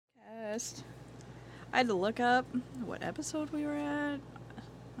podcast. I had to look up what episode we were at.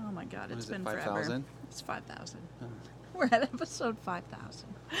 Oh my god, it's been forever. 5,000? It's 5,000. Oh. We're at episode 5,000.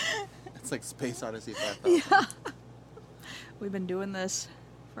 It's like Space Odyssey 5,000. Yeah. We've been doing this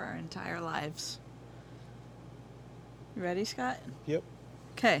for our entire lives. You ready, Scott? Yep.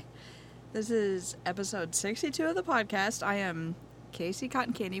 Okay. This is episode 62 of the podcast. I am Casey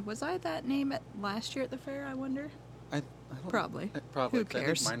Cotton Candy. Was I that name last year at the fair, I wonder? I don't, Probably. Probably. Who 'Cause I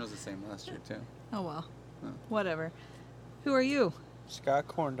cares? think mine was the same last year, too. Oh, well. Oh. Whatever. Who are you? Scott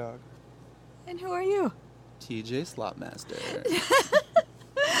Corndog. And who are you? TJ Slopmaster.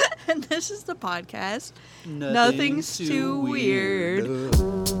 And this is the podcast. Nothing's too weird.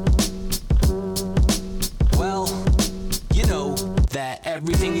 Well, you know that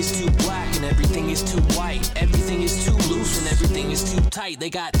everything is too black and everything is too white. Everything is too loose and everything is too tight. They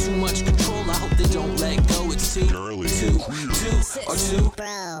got too much control. I hope they don't let go. It's too early. Too.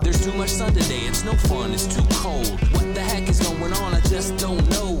 There's too much sun today. It's no fun. It's too cold. What the heck is going on? I just don't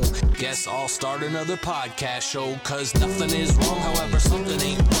know. Guess I'll start another podcast show, cause nothing is wrong. However, something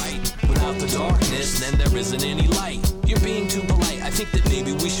ain't right. Without the darkness, then there isn't any light. You're being too polite. I think that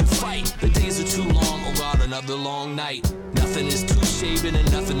maybe we should fight. The days are too long. Oh God, another long night. Nothing is too shaven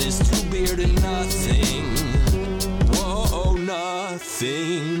and nothing is too beard and nothing. Whoa,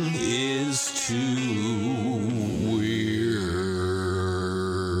 nothing is too weird.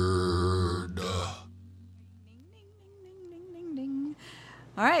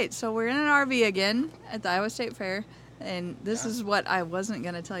 All right, so we're in an RV again at the Iowa State Fair. And this is what I wasn't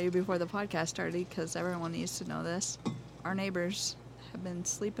going to tell you before the podcast started, because everyone needs to know this. Our neighbors have been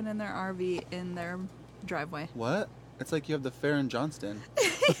sleeping in their RV in their driveway. What? It's like you have the fair in Johnston.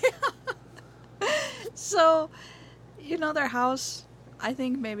 So, you know, their house, I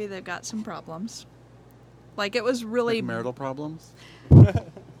think maybe they've got some problems. Like, it was really... Like marital problems?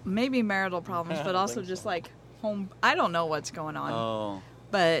 Maybe marital problems, but also just like home... I don't know what's going on. Oh.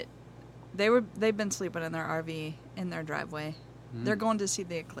 But they've been sleeping in their RV in their driveway. They're going to see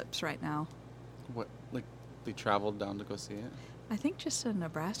the eclipse right now. What? Like, they traveled down to go see it? I think just in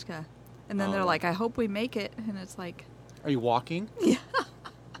Nebraska. And then they're Oh. like, I hope we make it. And it's like... Are you walking? Yeah.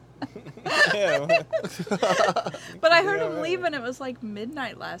 But I heard Yeah, them right. leaving. It was like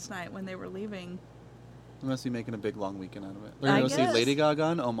midnight last night when they were leaving. They must be making a big long weekend out of it. They're I going to go see guess. Lady Gaga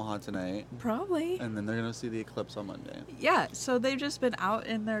in Omaha tonight. Probably. And then they're going to see the eclipse on Monday. Yeah, so they've just been out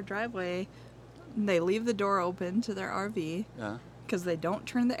in their driveway. They leave the door open to their RV Yeah. because they don't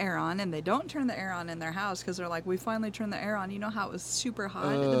turn the air on. And they don't turn the air on in their house because they're like, we finally turned the air on. You know how it was super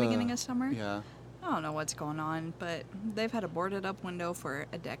hot at the beginning of summer? Yeah. I don't know what's going on, but they've had a boarded up window for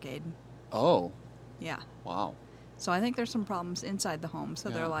a decade. Oh. Yeah. Wow. So I think there's some problems inside the home. So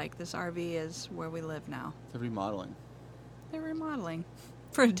Yeah. they're like, this RV is where we live now. They're remodeling. They're remodeling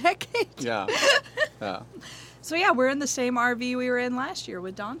for a decade. Yeah. Yeah. So yeah, we're in the same RV we were in last year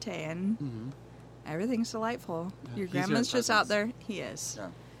with Dante, and Mm-hmm. everything's delightful. Yeah, Your he's your grandma's just out presence. there. He is. Yeah.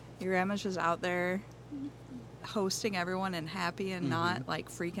 Your grandma's just out there hosting everyone and happy and not like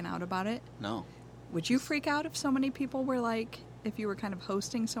freaking out about it. No. Would you freak out if so many people were like, if you were kind of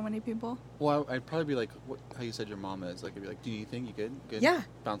hosting so many people? Well, I'd probably be like, how you said your mom is. Like, I'd be like, do you think you good? Good? Yeah.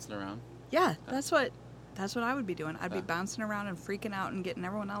 Bouncing around? Yeah, that's what I would be doing. I'd be Yeah. bouncing around and freaking out and getting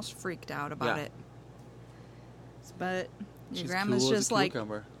everyone else freaked out about Yeah. it. But your She's grandma's cool as a just like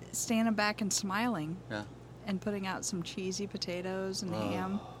cucumber. standing back and smiling Yeah. and putting out some cheesy potatoes and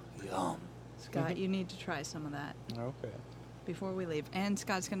ham. Yum. Scott, you need to try some of that Okay. before we leave. And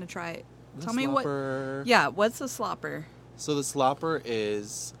Scott's going to try. The Tell me what. slopper. Yeah, what's the slopper? So the slopper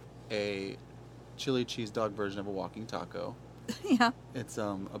is a chili cheese dog version of a walking taco. Yeah. It's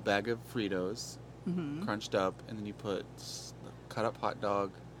a bag of Fritos, crunched up, and then you put cut up hot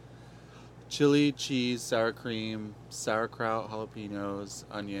dog, chili, cheese, sour cream, sauerkraut, jalapenos,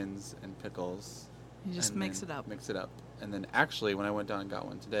 onions, and pickles. You just and mix then it up. Mix it up. And then actually, when I went down and got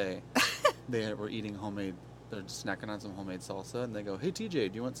one today, they were eating homemade, they're snacking on some homemade salsa, and they go, hey, TJ,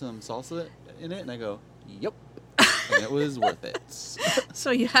 do you want some salsa in it? And I go, yep. And it was worth it.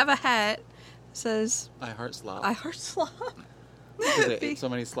 So you have a hat that says, I heart slop. I heart slop. Because they ate so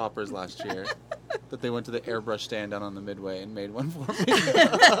many sloppers last year that they went to the airbrush stand down on the Midway and made one for me.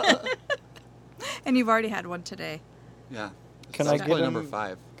 And you've already had one today. Yeah. Can That I was get probably him? number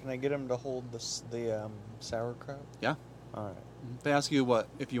 5. Can I get him to hold the sauerkraut? Yeah. All right. They ask you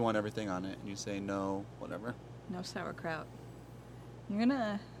if you want everything on it, and you say no, whatever. No sauerkraut.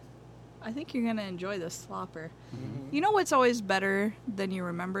 I think you're gonna enjoy this slopper. Mm-hmm. You know what's always better than you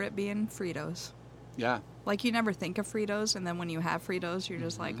remember it being? Fritos. Yeah. Like, you never think of Fritos, and then when you have Fritos, you're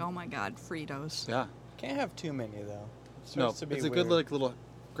just like, oh my god, Fritos. Yeah. Can't have too many though. It No, starts to be it's a weird. good little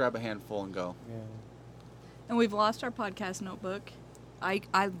grab a handful and go. Yeah. And we've lost our podcast notebook.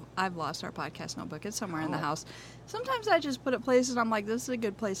 I've lost our podcast notebook. It's somewhere in the Oh. house. Sometimes I just put it places I'm like, this is a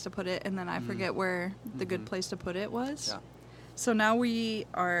good place to put it, and then I forget where the good place to put it was. Yeah. So now we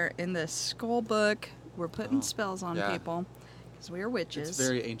are in this skull book. We're putting Oh, spells on yeah. people because we are witches. It's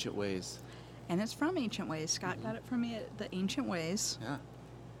very ancient ways. And it's from Ancient Ways. Scott got it from me at the Ancient Ways. Yeah.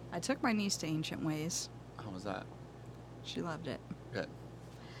 I took my niece to Ancient Ways. How was that? She loved it. Good.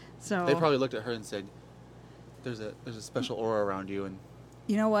 So They probably looked at her and said, "There's a special aura around you," and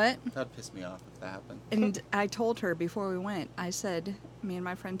you know what? that'd piss me off if that happened. And I told her before we went, I said, me and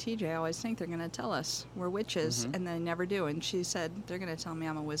my friend TJ always think they're going to tell us we're witches, and they never do. And she said, they're going to tell me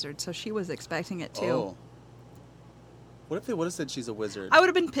I'm a wizard. So she was expecting it too. Oh. What if they would have said she's a wizard? I would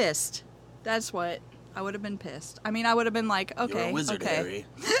have been pissed. That's what. I would have been pissed. I mean, I would have been like, okay, You're a wizard, okay. Harry.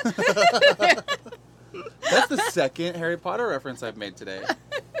 That's the second Harry Potter reference I've made today.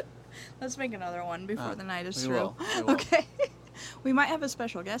 Let's make another one before the night is we through. will. We will. Okay. We might have a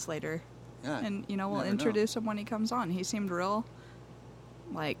special guest later. Yeah. And, you know, we'll Never know. introduce him when he comes on. He seemed real,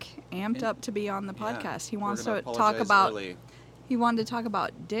 like, amped up to be on the Yeah. podcast. He We're wants gonna to talk apologize about... early. He wanted to talk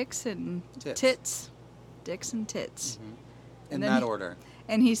about dicks and Tits. tits. Dicks and tits. in and then that he- order.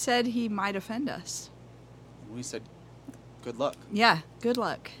 And he said he might offend us. And we said, "Good luck." Yeah, good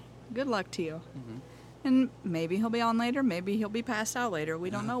luck. Good luck to you. Mm-hmm. And maybe he'll be on later. Maybe he'll be passed out later. We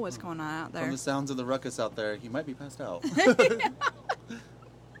don't know what's going on out From there. the sounds of the ruckus out there, he might be passed out.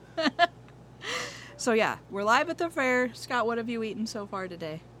 So yeah, we're live at the fair. Scott, what have you eaten so far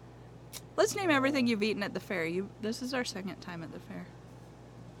today? Let's name everything you've eaten at the fair. This is our second time at the fair.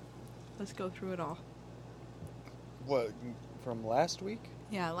 Let's go through it all. What, from last week?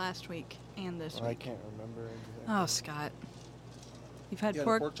 Yeah, last week and this I week. can't remember anything. Oh, Scott. You've had You had a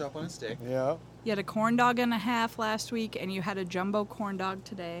pork. pork chop on a stick. Yeah. You had a corn dog and a half last week, and you had a jumbo corn dog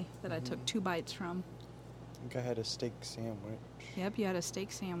today that I took 2 bites from. I think I had a steak sandwich. Yep, you had a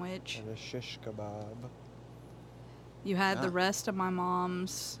steak sandwich. Had a shish kebab. You had the Yeah. rest of my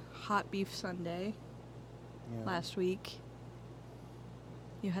mom's hot beef sundae Yeah. last week.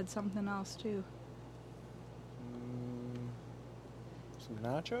 You had something else too. Some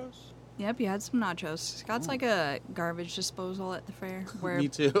nachos? Yep, you had some nachos. Scott's like a garbage disposal at the fair, where Me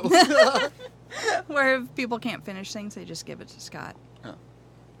too. where if people can't finish things, they just give it to Scott. Oh.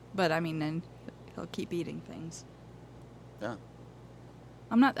 But I mean, then he'll keep eating things. Yeah.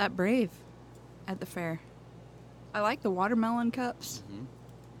 I'm not that brave at the fair. I like the watermelon cups. Mhm.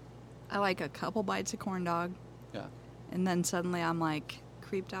 I like a couple bites of corn dog, Yeah. and then suddenly I'm like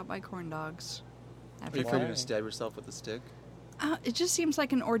creeped out by corn dogs. Are After you afraid you're Why? gonna stab yourself with a stick? It just seems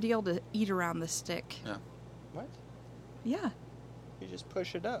like an ordeal to eat around the stick. Yeah. What? Yeah. You just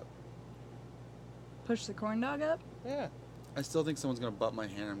push it up. Push the corn dog up? Yeah. I still think someone's gonna butt my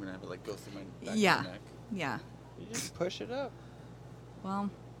hand. I'm gonna have it like go through my back Yeah. of my neck. Yeah. You just push it up. Well,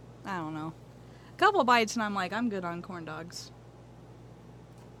 I don't know. A couple bites and I'm like, I'm good on corn dogs.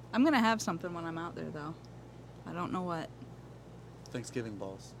 I'm going to have something when I'm out there, though. I don't know what. Thanksgiving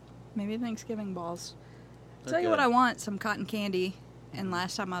balls. Maybe Thanksgiving balls. They're Tell you what good. I want, some cotton candy. And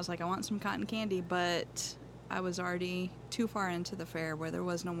last time I was like, I want some cotton candy, but I was already too far into the fair where there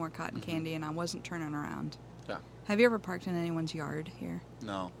was no more cotton candy and I wasn't turning around. Yeah. Have you ever parked in anyone's yard here?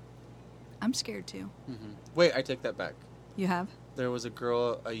 No. I'm scared too. Wait, I take that back. You have? There was a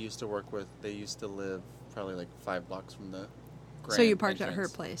girl I used to work with. They used to live probably like 5 blocks from the grand So you parked at her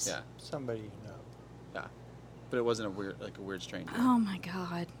entrance. place? Yeah. Somebody you know. Yeah. But it wasn't a weird stranger. Oh my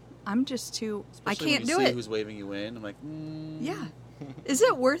God. I'm just too. Especially I can't when you do see it. who's waving you in. I'm like, Yeah. Is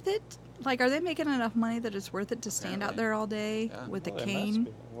it worth it? Like, are they making enough money that it's worth it to stand out Apparently. there all day Yeah. with a Well, it must cane?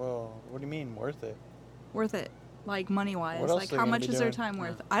 be. Well, what do you mean worth it? Worth it. Like, money wise. What else Like, they how gonna much be is their doing? time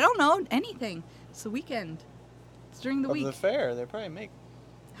worth? I don't know. Anything. It's the weekend. It's during the Of week. the fair, they probably make.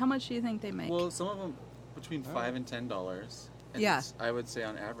 How much do you think they make? well, some of them between Oh. $5 and $10. And Yeah. I would say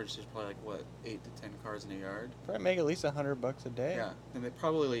on average there's probably like what 8 to 10 cars in a yard. Probably make at least $100 a day. Yeah, and it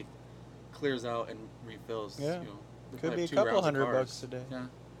probably like clears out and refills. Yeah. You know, they Could probably be a have 2 couple rounds of $100 cars. a day. Yeah.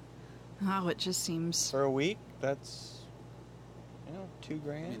 Oh, it just seems. For a week, that's $2 I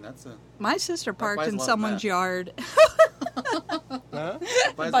grand. mean that's a My sister parked buys a in lot of someone's meth. yard. Huh?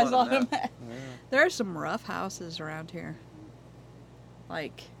 buys Buys a lot of meth. meth. Yeah. There are some rough houses around here.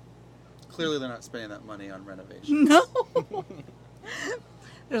 Like, Clearly they're not spending that money on renovation. no.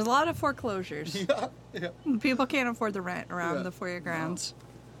 There's a lot of foreclosures. yeah. Yeah. People can't afford the rent around Yeah. the foyer grounds.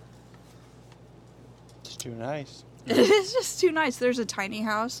 It's too nice. It is just too nice. There's a tiny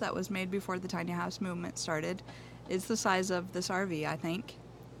house that was made before the tiny house movement started. It's the size of this RV, I think.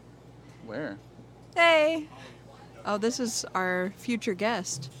 Where? Hey, Oh, this is our future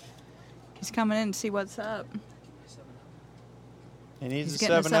guest. He's coming in to see what's up. He needs He's a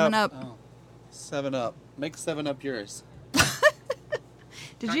getting a 7 Up. Oh, 7 Up. Make 7 Up yours.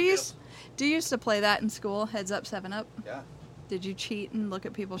 Do you used to play that in school? Heads up, 7 Up. Yeah. Did you cheat and look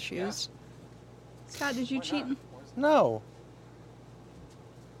at people's shoes? Scott, did you cheat? No.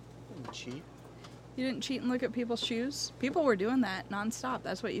 Didn't cheat. You didn't cheat and look at people's shoes? People were doing that nonstop.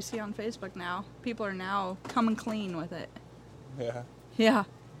 That's what you see on Facebook now. People are now coming clean with it. Yeah. Yeah.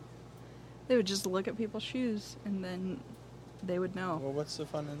 They would just look at people's shoes and then they would know. Well, what's the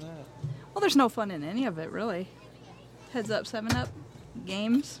fun in that? Well, there's no fun in any of it, really. Heads up, 7 Up.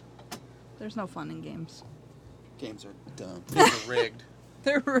 Games. There's no fun in games. Games are dumb. Games are rigged.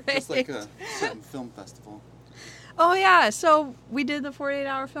 They're rigged. Just like a certain film festival. Oh, yeah. So we did the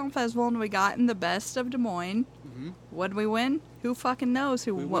 48-hour film festival and we got in the best of Des Moines. Mm-hmm. What did we win? Who fucking knows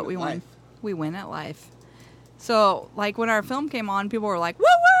what we win at won? life. We win at life. So, like, when our film came on, people were like,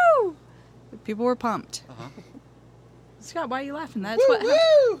 woo-woo! People were pumped. Uh-huh. Scott, why are you laughing? That's Woo, what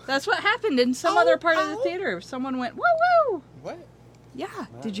woo! that's what happened in some other part of the theater. Someone went, woo-woo! What? Yeah.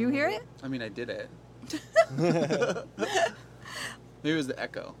 Did you hear it? I mean, I did it. Maybe it was the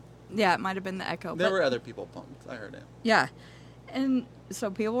echo. Yeah, it might have been the echo. There but- were other people pumped. I heard it. Yeah. And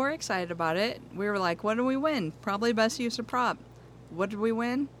so people were excited about it. We were like, what did we win? Probably best use of prop. What did we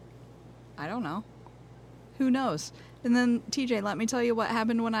win? I don't know. Who knows? And then, TJ, let me tell you what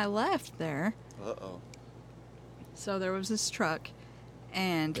happened when I left there. Uh-oh. So there was this truck,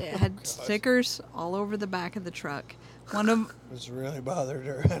 and it had stickers all over the back of the truck. One of It was really bothered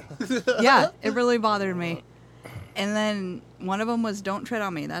her. yeah, it really bothered me. And then one of them was "Don't Tread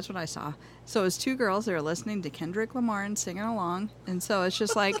on Me." That's what I saw. So it was two girls. They were listening to Kendrick Lamar and singing along. And so it's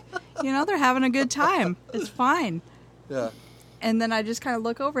just like, they're having a good time. It's fine. Yeah. And then I just kind of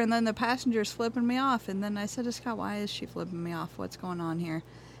look over, and then the passenger's flipping me off. And then I said to Scott, why is she flipping me off? What's going on here?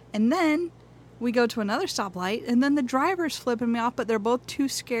 And then we go to another stoplight, and then the driver's flipping me off, but they're both too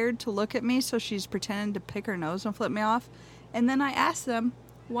scared to look at me, so she's pretending to pick her nose and flip me off. And then I asked them,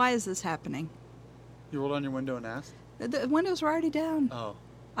 why is this happening? You rolled on your window and asked? The windows were already down. Oh.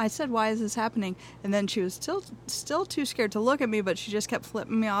 I said, why is this happening? And then she was still too scared to look at me, but she just kept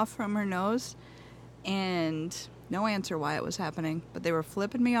flipping me off from her nose. And no answer why it was happening. But they were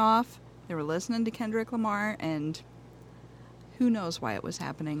flipping me off. They were listening to Kendrick Lamar, and who knows why it was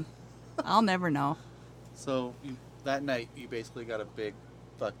happening. I'll never know. So that night, you basically got a big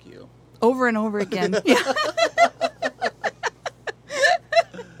fuck you. Over and over again. Yeah.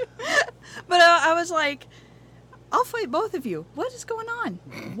 But I was like, I'll fight both of you. What is going on?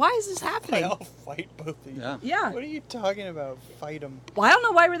 Why is this happening? I'll fight both of you. Yeah. Yeah. What are you talking about? Fight them. Well, I don't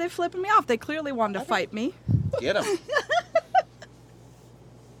know why were they flipping me off. They clearly wanted to fight me. Get him.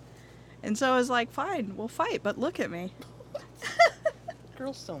 And so I was like, fine, we'll fight, but look at me.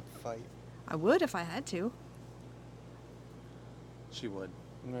 Girls don't fight. I would if I had to. She would.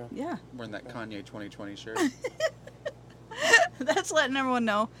 No. Yeah. Wearing that Kanye 2020 shirt. That's letting everyone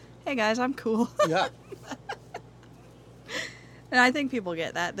know, hey guys, I'm cool. Yeah. And I think people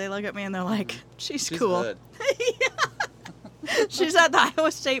get that. They look at me and they're like, she's cool. Hood. Yeah. She's at the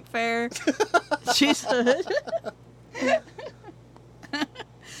Iowa State Fair. She's hood.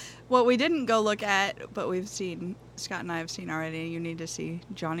 What we didn't go look at, but we've seen, Scott and I have seen already, you need to see,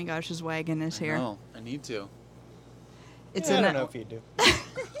 Johnny Gosh's wagon is here. No, I need to. It's Yeah, I in don't a, know if you do.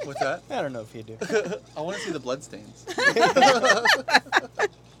 What's that? I don't know if you do. I want to see the bloodstains.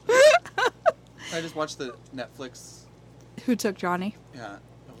 I just watched the Netflix. Who Took Johnny? Yeah.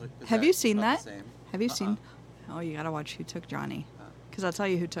 Is Have you seen about that? the same? Have you seen? Oh, you gotta watch Who Took Johnny. Because I'll tell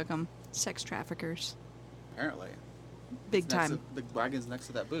you who took him. Sex traffickers. Apparently. Big It's next time. to- the wagon's next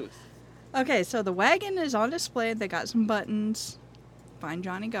to that booth. Okay, so the wagon is on display. They got some buttons. Find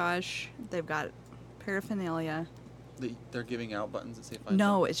Johnny Gosh. They've got paraphernalia. They're giving out buttons that say find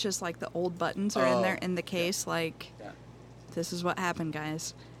No, them? it's just like the old buttons are in there Oh, in the case. Like, Yeah. this is what happened,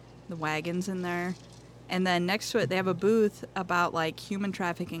 guys. The wagon's in there. And then next to it, they have a booth about like human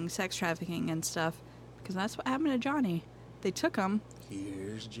trafficking, sex trafficking, and stuff. Because that's what happened to Johnny. They took him.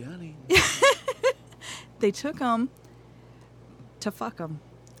 Here's Johnny. They took him to fuck him.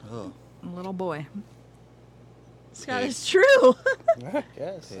 Oh. A little boy. Scott, Pigs. it's true. I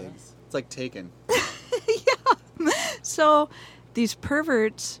guess. Pigs. It's like Taken. Yeah. So these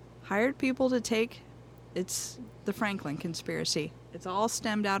perverts hired people to take. It's the Franklin conspiracy. It's all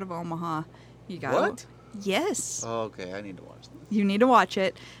stemmed out of Omaha. You got What? Yes. Oh, okay, I need to watch this. You need to watch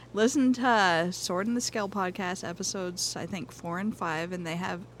it. Listen to Sword and the Scale podcast episodes, I think 4 and 5, and they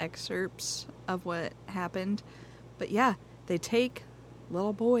have excerpts of what happened. But yeah, they take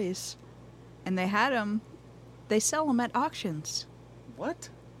little boys, and they had them. They sell them at auctions. What?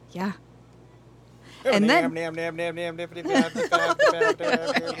 Yeah. And then- nice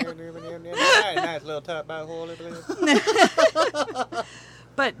little top hole.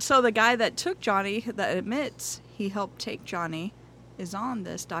 But so the guy that took Johnny, that admits he helped take Johnny, is on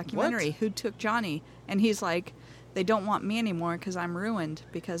this documentary. What? Who took Johnny? And he's like, they don't want me anymore because I'm ruined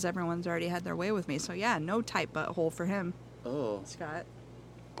because everyone's already had their way with me. So yeah, no tight butthole for him, Oh, Scott.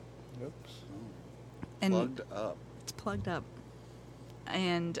 Oops. And plugged up. it's plugged up.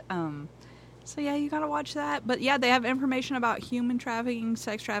 And so yeah, you gotta watch that. But yeah, they have information about human trafficking,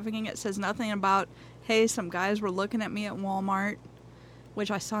 sex trafficking. It says nothing about, hey, some guys were looking at me at Walmart, which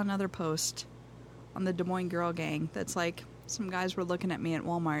I saw another post on the Des Moines Girl Gang that's like, some guys were looking at me at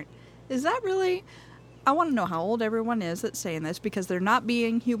Walmart. Is that really? I want to know how old everyone is that's saying this, because they're not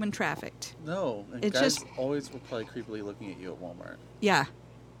being human trafficked. No, and It's guys just- always were probably creepily looking at you at Walmart. Yeah,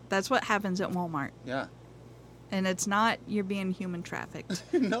 that's what happens at Walmart. Yeah. And it's not you're being human trafficked.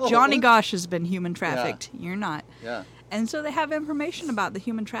 No. Johnny Gosh has been human trafficked. You're not. Yeah. And so they have information about the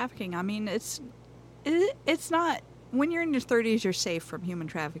human trafficking. I mean, it's not, when you're in your 30s, you're safe from human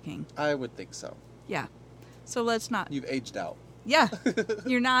trafficking. I would think so. Yeah. So let's not. You've aged out. Yeah.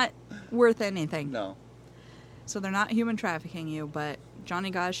 You're not worth anything. No. So they're not human trafficking you, but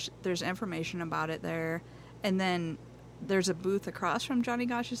Johnny Gosh, there's information about it there. And then there's a booth across from Johnny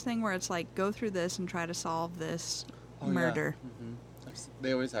Gosh's thing where it's like, go through this and try to solve this murder. Yeah.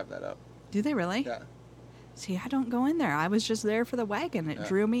 They always have that up. Do they really? Yeah. See, I don't go in there. I was just there for the wagon. It Yeah.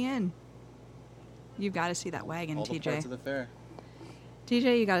 drew me in. You've got to see that wagon, All the TJ. parts of the fair.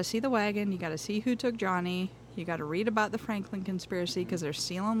 TJ, you got to see the wagon. You got to see who took Johnny. You got to read about the Franklin conspiracy because they're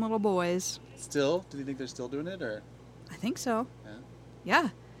stealing little boys. Still? Do you think they're still doing it, or? I think so. Yeah. Yeah.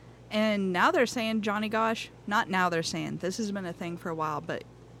 And now they're saying Johnny Gosh. Not now they're saying. This has been a thing for a while. But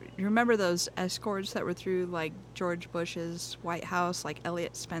you remember those escorts that were through, like, George Bush's White House, like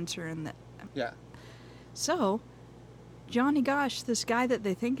Elliot Spencer and the... Yeah. So, Johnny Gosh, this guy that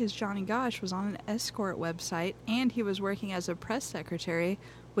they think is Johnny Gosh, was on an escort website, and he was working as a press secretary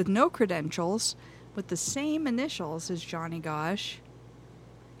with no credentials, with the same initials as Johnny Gosh.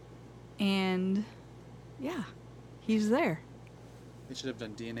 And, yeah, he's there. They should have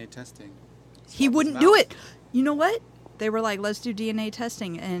done DNA testing. He Swap his wouldn't do mouth. it. You know what? They were like, let's do DNA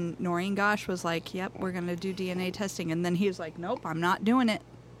testing. And Noreen Gosh was like, yep, we're going to do DNA testing. And then he was like, nope, I'm not doing it.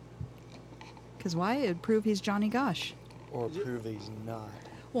 Because why? It would prove he's Johnny Gosh. Or prove he's not.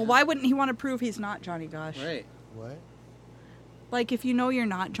 Well, why wouldn't he want to prove he's not Johnny Gosh? Right. What? Like, if you know you're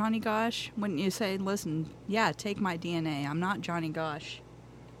not Johnny Gosh, wouldn't you say, listen, yeah, take my DNA. I'm not Johnny Gosh.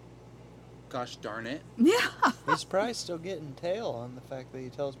 Gosh darn it. Yeah. He's probably still getting tail on the fact that he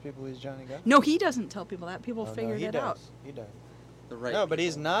tells people he's Johnny Gosh. No, he doesn't tell people that. People Oh, no, figured he it does. out. He does. The right. No, but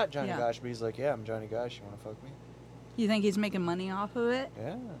he's people. not Johnny Yeah. Gosh, but he's like, yeah, I'm Johnny Gosh. You want to fuck me? You think he's making money off of it?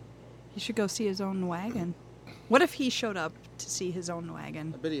 Yeah. He should go see his own wagon. What if he showed up to see his own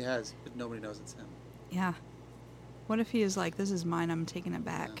wagon? I bet he has, but nobody knows it's him. Yeah. What if he is like, this is mine, I'm taking it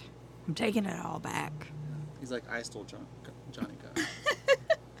back. Yeah. I'm taking it all back. He's like, I stole Johnny Gosh.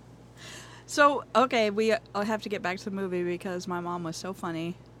 So, okay, I'll have to get back to the movie because my mom was so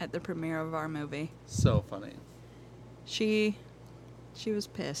funny at the premiere of our movie. So funny. She was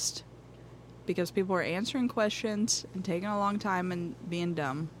pissed because people were answering questions and taking a long time and being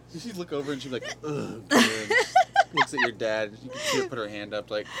dumb. She'd look over and she'd be like, ugh, good. Looks at your dad. You can see her put her hand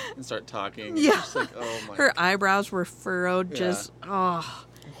up like and start talking. Yeah. She's like, oh my. Her eyebrows were furrowed, Yeah. just, oh.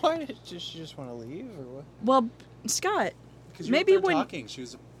 Why did she just want to leave or what? Well, Scott, Because you maybe were up there when- talking. She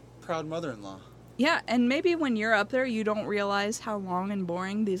was a proud mother-in-law. yeah, and maybe when you're up there, you don't realize how long and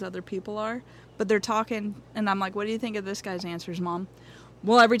boring these other people are. But they're talking, and I'm like, what do you think of this guy's answers, Mom?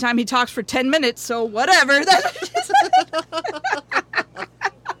 Well, every time he talks for 10 minutes, so whatever.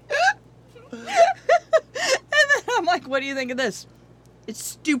 And then I'm like, what do you think of this? It's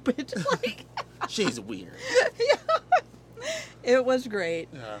stupid. Like, She's weird. it was great.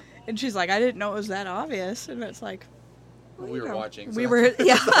 Yeah. And she's like, I didn't know it was that obvious. And it's like, Well, well, we you were know, watching. So We were, that's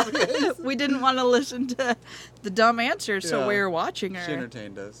yeah. obvious. We didn't want to listen to the dumb answers, so Yeah. we were watching her. She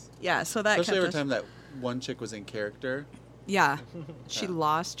entertained us. Yeah, so that Especially kept every us. time that one chick was in character. Yeah, she Yeah.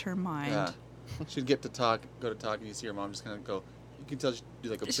 lost her mind. Yeah. She'd get to talk, go to talk, and you see her mom just kind of go. You can tell she'd do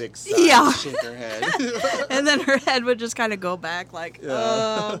like a big sigh, Yeah. shake her head. And then her head would just kind of go back, like, Yeah.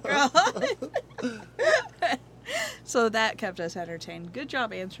 oh god. So that kept us entertained. Good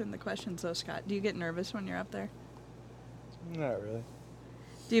job answering the questions, though, Scott. Do you get nervous when you're up there? Not really.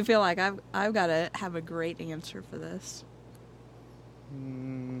 Do you feel like I've got to have a great answer for this?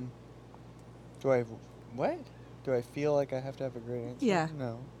 Do I what? Do I feel like I have to have a great answer? Yeah.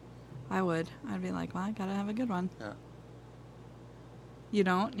 No. I would. I'd be like, well, I gotta have a good one. Yeah. You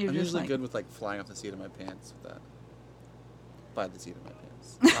don't? You're I'm just usually like, good with like flying off the seat of my pants with that. By the seat of my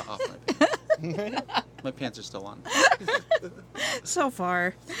pants. Not off my pants. My pants are still on. so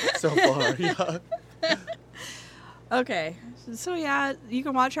far. So far, yeah. Okay. So yeah, you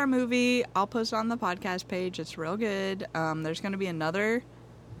can watch our movie. I'll post it on the podcast page. It's real good. There's going to be another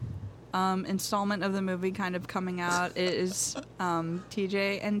installment of the movie kind of coming out. It is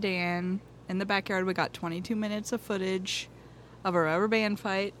TJ and Dan in the backyard. We got 22 minutes of footage of a rubber band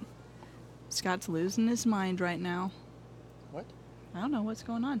fight. Scott's losing his mind right now. What? I don't know what's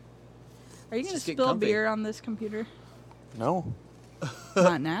going on. Are you going to Just get spill comfy. beer on this computer? No.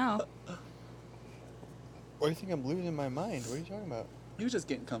 Not now. Why do you think I'm losing my mind? What are you talking about? He was just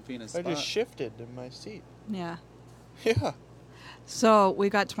getting comfy in his I spot. just shifted in my seat. Yeah. Yeah. So we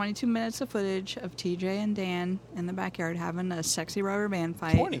got 22 minutes of footage of TJ and Dan in the backyard having a sexy rubber band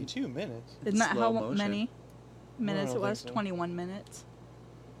fight. 22 minutes. Isn't that Slow how motion. many minutes I it don't was? think so. 21 minutes.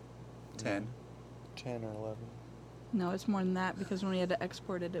 10. 10 or 11. No, it's more than that because when we had to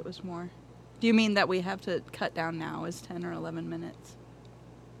export it, it was more. Do you mean that we have to cut down now is 10 or 11 minutes?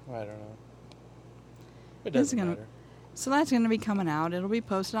 I don't know. It This is doesn't gonna- matter. So that's going to be coming out. It'll be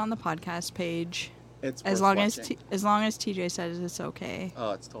posted on the podcast page It's as worth long as watching. as long as TJ says it's okay.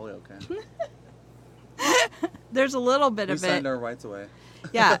 Oh, it's totally okay. There's a little bit We of signed it. our rights away.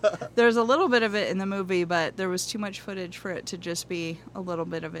 Yeah, there's a little bit of it in the movie, but there was too much footage for it to just be a little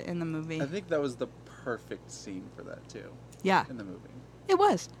bit of it in the movie. I think that was the perfect scene for that too Yeah, in the movie. it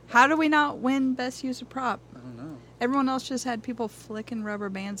was. How do we not win Best Use of Prop? I don't know. Everyone else just had people flicking rubber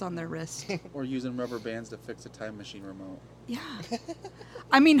bands on their wrists. Or using rubber bands to fix a time machine remote. Yeah.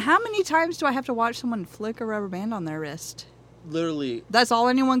 I mean, how many times do I have to watch someone flick a rubber band on their wrist? Literally, That's all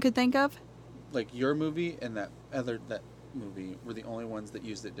anyone could think of? like your movie and that movie were the only ones that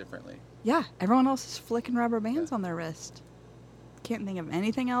used it differently. Yeah, everyone else is flicking rubber bands on their wrist. Can't think of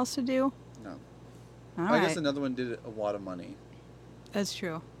anything else to do? No. All I right. guess another one did it a wad of money. That's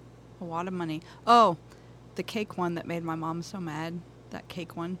true. A lot of money. Oh, the cake one that made my mom so mad. That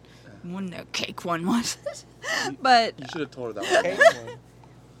cake one. When the cake one was. But, You should have told her that Cake one. one.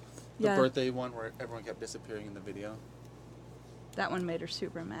 The yeah, birthday one where everyone kept disappearing in the video. that one made her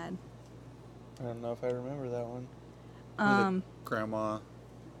super mad. I don't know if I remember that one. Grandma.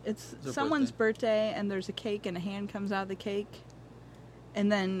 It's Her someone's birthday, and there's a cake, and a hand comes out of the cake.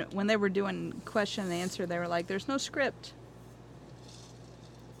 And then when they were doing question and answer, they were like, there's no script.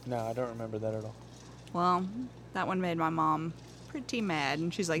 No, I don't remember that at all. Well, that one made my mom pretty mad,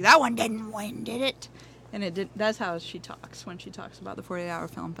 and she's like, that one didn't win, did it? And it did. That's how she talks when she talks about the 48-hour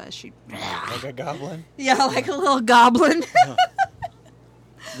film fest. She, Like a goblin? yeah, like a little goblin.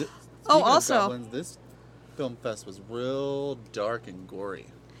 Speaking of also- goblins, this film fest was real dark and gory.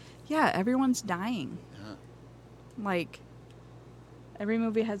 Yeah, everyone's dying. Yeah. Like, every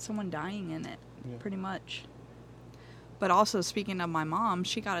movie had someone dying in it, Yeah. pretty much. But also, speaking of my mom,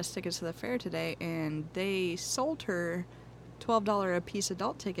 she got us tickets to the fair today, and they sold her $12 a piece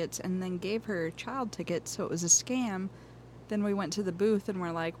adult tickets and then gave her child tickets, so it was a scam. Then we went to the booth and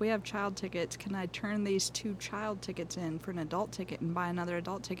we're like, we have child tickets. Can I turn these 2 child tickets in for an adult ticket and buy another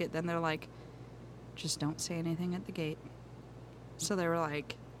adult ticket? Then they're like, just don't say anything at the gate. So they were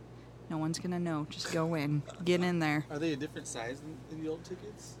like, no one's going to know. Just go in. Get in there. Are they a different size than the old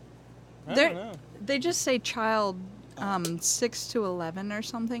tickets? I They're- don't know. They just say child 6 to 11 or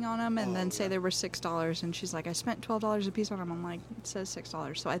something on them, and Oh, then say yeah. they were $6. And she's like, I spent $12 a piece on them. I'm like, it says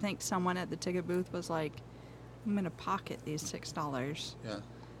 $6. So I think someone at the ticket booth was like, I'm going to pocket these $6. Yeah.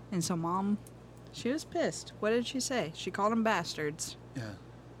 And so Mom, she was pissed. What did she say? She called them bastards. Yeah.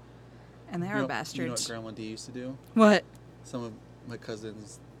 And they You are know- bastards. You know what Grandma D used to do? What? Some of my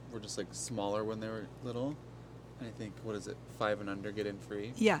cousins were just like smaller when they were little. And I think, 5 and under get in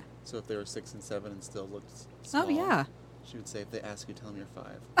free? Yeah. So if they were 6 and 7 and still looked small, Oh, yeah. she would say, if they ask you, tell them you're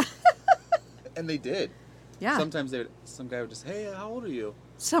 5. And they did. Yeah. Sometimes some guy would just, hey, how old are you?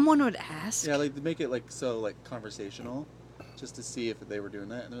 Someone would ask. Yeah, like they make it like so like conversational, just to see if they were doing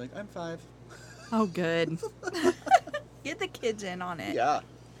that. And they're like, I'm 5. Oh, good. Get the kids in on it. Yeah.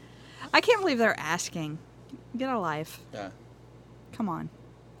 I can't believe they're asking. Get a life. Yeah. Come on.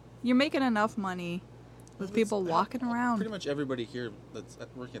 You're making enough money with people walking around. Pretty much everybody here that's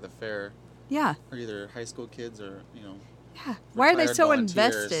working at the fair Yeah. are either high school kids or, Yeah. Why are they retired so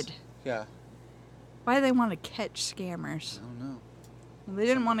volunteers. invested? Yeah. Why do they want to catch scammers? I don't know. Well, they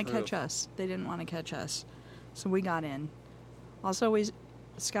didn't want to Something catch us. They didn't want to catch us. So we got in. Also,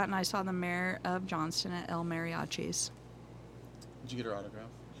 Scott and I saw the mayor of Johnston at El Mariachi's. Did you get her autograph?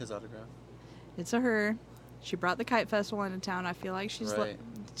 His autograph? It's a her. She brought the kite festival into town. I feel like she's Right.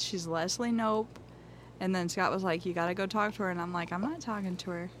 she's Leslie Nope. And then Scott was like, you got to go talk to her. And I'm like, I'm not talking to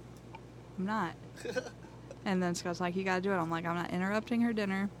her. I'm not. And then Scott's like, you got to do it. I'm like, I'm not interrupting her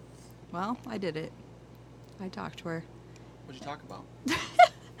dinner. Well, I did it. I talked to her. What'd you talk about?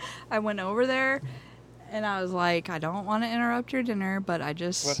 I went over there, and I was like, I don't want to interrupt your dinner, but I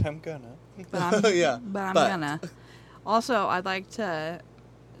just... But I'm gonna. But I'm, Yeah, but I'm but. gonna. Also, I'd like to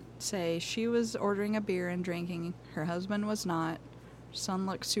say she was ordering a beer and drinking. Her husband was not. Her son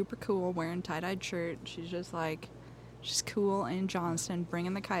looked super cool wearing tie-dyed shirt. She's just like, she's cool in Johnston,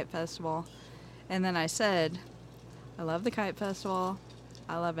 bringing the Kite Festival. And then I said, I love the Kite Festival.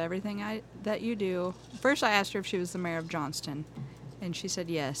 I love everything that you do. First, I asked her if she was the mayor of Johnston, and she said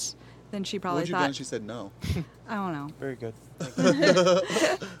yes. Then she probably What'd you thought, done? She said no. I don't know. Very good.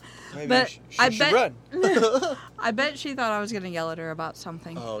 Maybe But she I should bet- run. I bet she thought I was going to yell at her about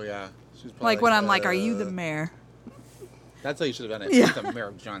something. Oh, yeah. She was probably Like when I'm like, are you the mayor? That's how you should have done it. Yeah. She's the mayor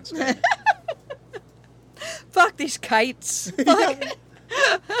of Johnston. Fuck these kites. Fuck.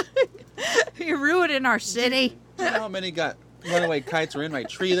 You're ruining our city. Do you know how many runaway kites were in my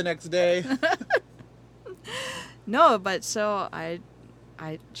tree the next day? No, but so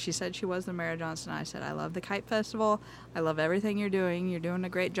she said she was the mayor of Johnston. I said, I love the Kite Festival. I love everything you're doing. You're doing a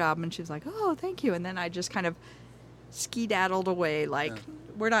great job. And she's like, oh, thank you. And then I just kind of skedaddled away. Like,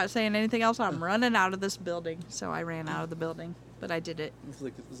 we're not saying anything else. I'm running out of this building. So I ran out of the building. But I did it. It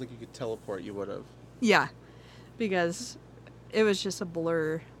was like you could teleport. You would have. Yeah. Because it was just a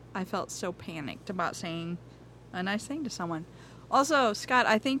blur. I felt so panicked about saying a nice thing to someone. Also, Scott,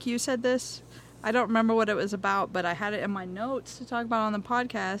 I think you said this. I don't remember what it was about, but I had it in my notes to talk about on the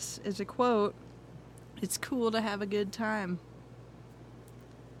podcast. It's a quote. It's cool to have a good time.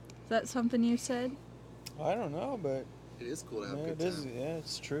 Is that something you said? I don't know, but It is cool to have a yeah, good it is. time. Yeah,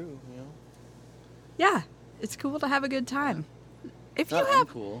 it's true. You know. Yeah. It's cool to have a good time. If you Not have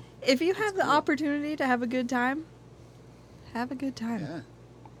uncool. if you have the cool. opportunity to have a good time, have a good time. Yeah.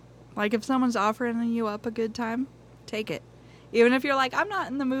 Like, if someone's offering you up a good time, take it. Even if you're like, I'm not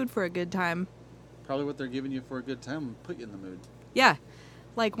in the mood for a good time. Probably what they're giving you for a good time will put you in the mood. Yeah.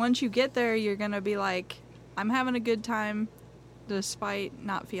 Like, once you get there, you're going to be like, I'm having a good time despite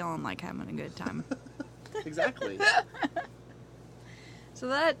not feeling like having a good time. Exactly. So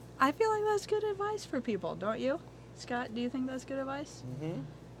I feel like that's good advice for people, don't you? Scott, do you think that's good advice? Mm-hmm.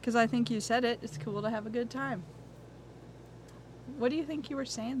 Because I think you said it. It's cool to have a good time. What do you think you were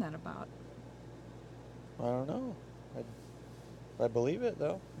saying that about? I don't know. I believe it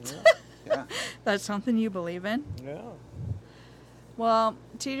though. Yeah. Yeah. That's something you believe in? Yeah. Well,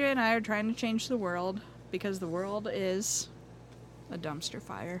 TJ and I are trying to change the world because the world is a dumpster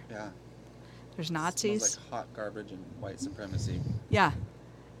fire. Yeah. There's Nazis. Smells like hot garbage and white supremacy. Yeah.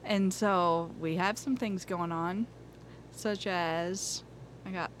 And so we have some things going on, such as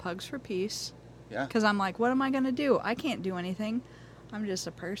I got Pugs for Peace. Yeah. Because I'm like, what am I going to do? I can't do anything. I'm just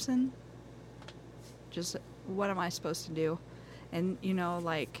a person. Just what am I supposed to do? And, you know,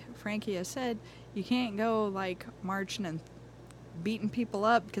 like Frankie has said, you can't go like marching and beating people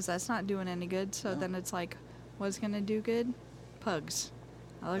up because that's not doing any good. So No. then it's like, what's going to do good? Pugs.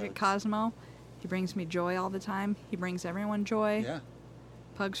 I look at Pugs. Cosmo. He brings me joy all the time. He brings everyone joy. Yeah.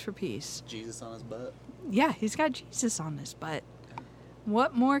 Pugs for Peace. Jesus on his butt. Yeah, he's got Jesus on his butt.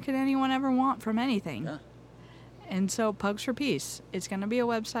 What more could anyone ever want from anything? Yeah. And so Pugs for Peace. It's going to be a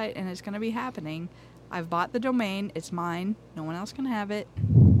website and it's going to be happening. I've bought the domain. It's mine. No one else can have it.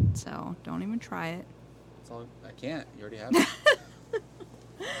 So don't even try it. That's all. I can't. You already have it.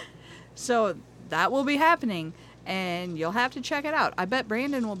 So that will be happening and you'll have to check it out. I bet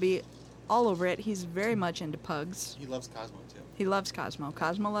Brandon will be all over it. He's very much into pugs. He loves Cosmo too. He loves Cosmo.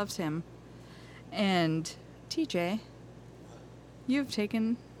 Cosmo loves him. And TJ, you've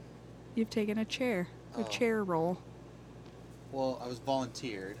taken a chair. A Oh. chair role. Well, I was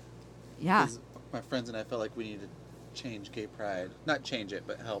volunteered. Yeah. 'Cause my friends and I felt like we needed to change gay pride. Not change it,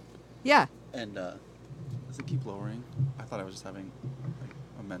 but help. Yeah. And does it keep lowering? I thought I was just having like,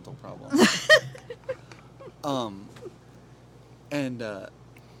 a mental problem.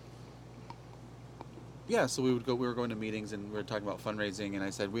 Yeah, so we were going to meetings and we were talking about fundraising, and I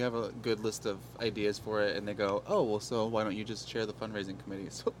said, we have a good list of ideas for it, and they go, oh, well, so why don't you just chair the fundraising committee?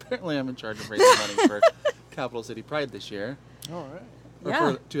 So apparently I'm in charge of raising money for Capital City Pride this year. All right. Or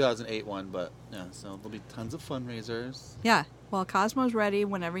Yeah. for 2008 one, but yeah, so there'll be tons of fundraisers. Yeah. Well, Cosmo's ready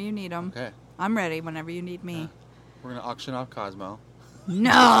whenever you need him. Okay. I'm ready whenever you need me. Yeah. We're going to auction off Cosmo.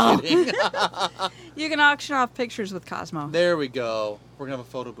 No! Kidding. You can auction off pictures with Cosmo. There we go. We're going to have a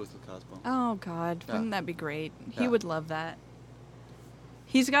photo booth with Cosmo. Oh, God. Yeah. Wouldn't that be great? He Yeah. would love that.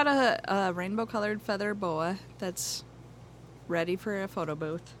 He's got a rainbow-colored feather boa that's ready for a photo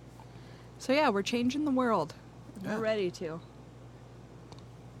booth. So yeah, we're changing the world. Yeah. We're ready to.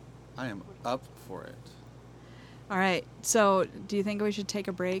 I am up for it. All right. So do you think we should take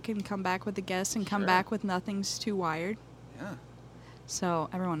a break and come back with the guests and come Sure. back with Nothing's Too Wired? Yeah. So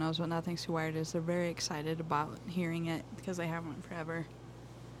everyone knows what Nothing's Too Wired is. They're very excited about hearing it because they haven't in forever.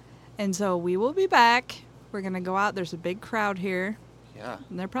 And so we will be back. We're going to go out. There's a big crowd here. Yeah.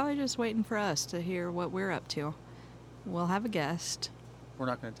 And they're probably just waiting for us to hear what we're up to. We'll have a guest. We're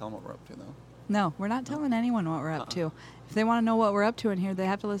not going to tell them what we're up to, though. No, we're not telling anyone what we're up to. If they want to know what we're up to in here, they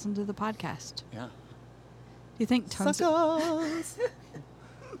have to listen to the podcast. Yeah. Do you think tons of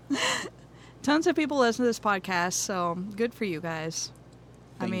people listen to this podcast, so good for you guys.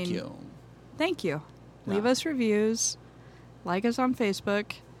 Thank you. Thank you. Yeah. Leave us reviews. Like us on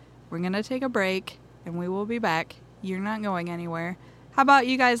Facebook. We're going to take a break, and we will be back. You're not going anywhere. How about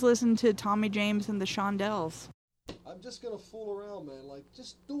you guys listen to Tommy James and the Shondells? I'm just gonna fool around, man. Like,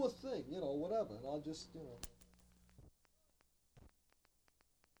 just do a thing, whatever. And I'll just,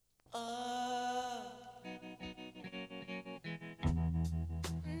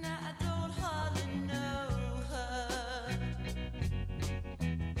 Now I don't hardly know her,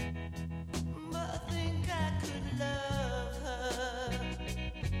 but I think I could love her.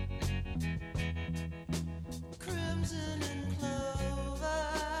 Crimson and clover.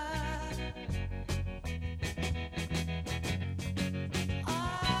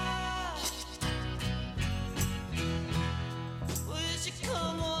 Ah,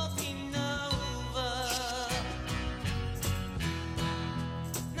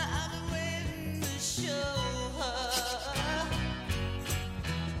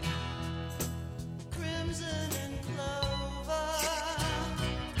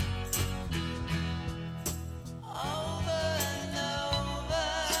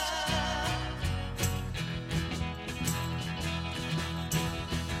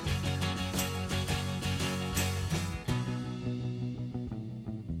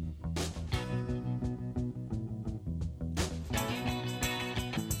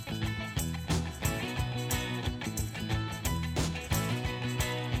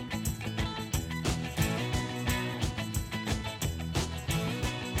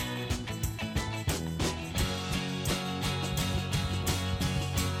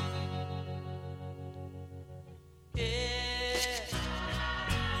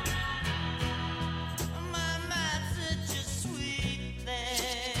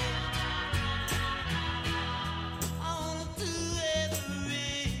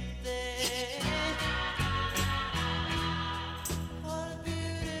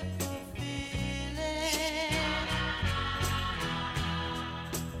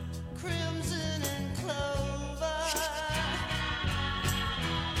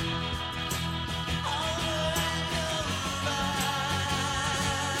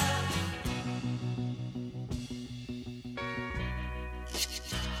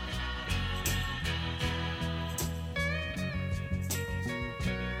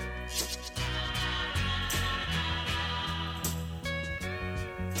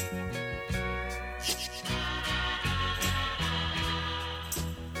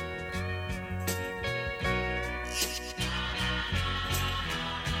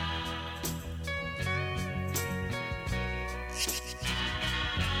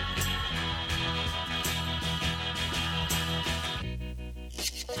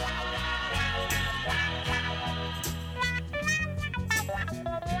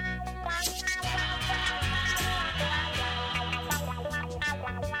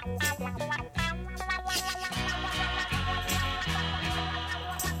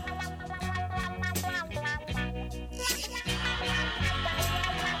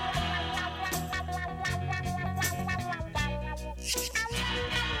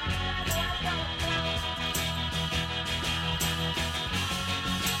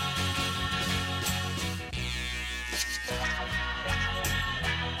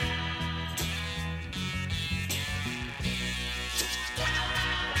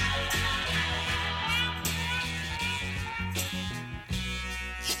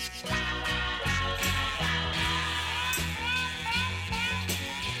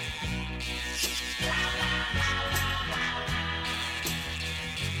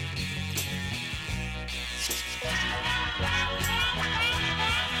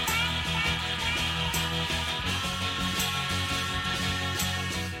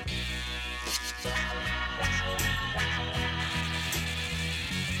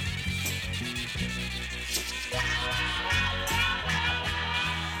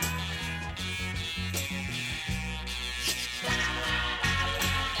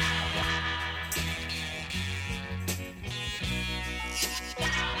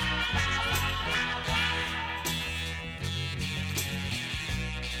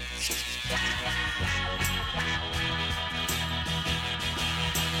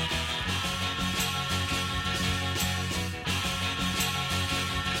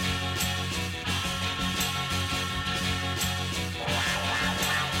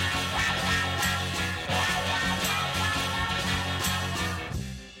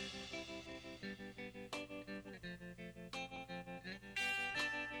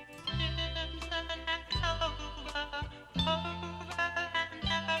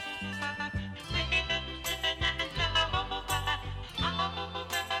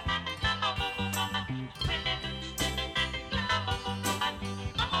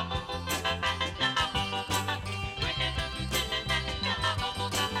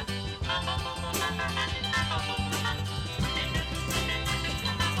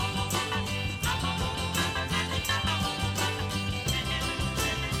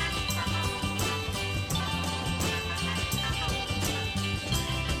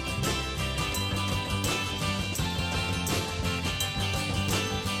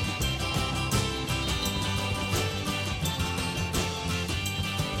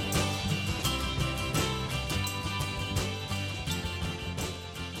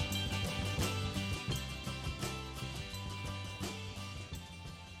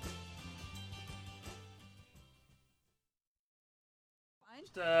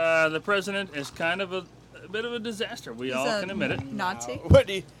 The president is kind of a bit of a disaster. We all can admit it. Nazi. What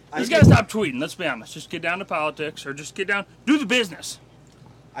do you? He's got to stop tweeting. Let's be honest. Just get down to politics, or just get down, do the business.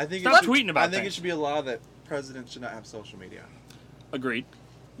 I think Stop tweeting about I think things. it should be a law that presidents should not have social media. Agreed.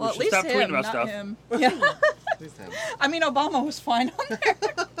 Well, we at should least stop tweeting him, about not stuff. him. Yeah. At least him. I mean, Obama was fine on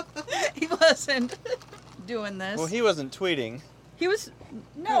there. He wasn't doing this. Well, he wasn't tweeting. He was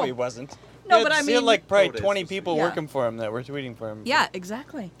No, he wasn't. No, He but had- I he had mean- like probably Oh, it is. 20 people Yeah. working for him that were tweeting for him. Yeah,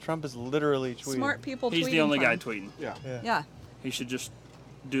 exactly. Trump is literally tweeting. Smart people. He's tweeting the only for guy him. tweeting. Yeah. Yeah. He should just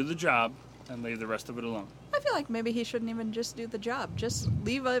do the job and leave the rest of it alone. I feel like maybe he shouldn't even just do the job. Just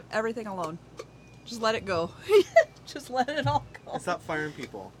leave everything alone. Just let it go. Just let it all go. And stop firing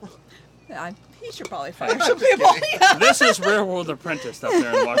people. Yeah, he should probably fire some people. Yeah. This is Real World Apprentice up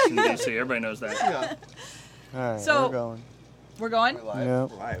there in Washington, D.C. Everybody knows that. Yeah. All right, So- we're going. We're going? We're live. Yeah.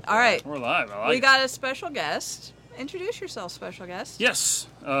 We're live. All right. We're live. I like We it. got a special guest. Introduce yourself, special guest. Yes.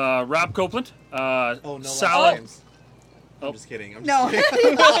 Rob Copeland. Oh, no Salad. last names. Oh. I'm just kidding. I'm No. just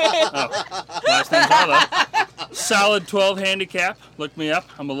kidding. Last name's Harlow. Solid 12 handicap. Look me up.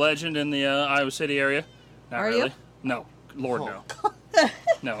 I'm a legend in the Iowa City area. Not Are really. you? No. Lord, no.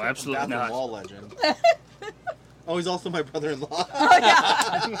 No, absolutely Bathroom not. wall legend. Oh, he's also my brother-in-law.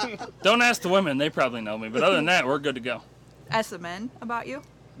 Don't ask the women. They probably know me. But other than that, we're good to go. Ask the men about you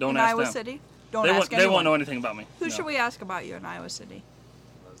Don't in ask Iowa them. City. Don't They ask won't, they anyone. won't know anything about me. Who No. should we ask about you in Iowa City?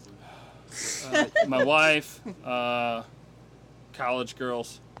 My wife, college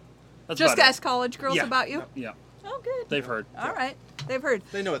girls. That's Just about it. ask college girls Yeah. about you? Yeah, Oh, good. they've heard. All right. They've heard.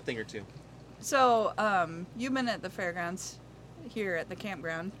 They know a thing or two. So, you've been at the fairgrounds here at the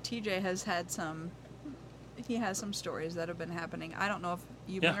campground. TJ has had some. He has some stories that have been happening. I don't know if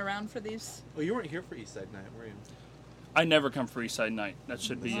you've Yeah. been around for these. Oh, you weren't here for East Side Night, were you? I never come for East Side Night. That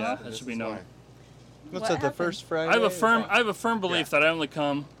should be that This should be is known. why. What's What that? The happened? first Friday. I have a firm belief Yeah. that I only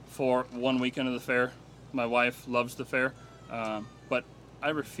come for one weekend of the fair. My wife loves the fair, but I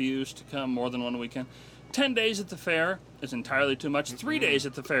refuse to come more than one weekend. 10 days at the fair is entirely too much. 3 days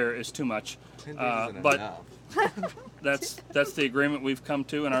at the fair is too much. 10 days isn't but enough. that's the agreement we've come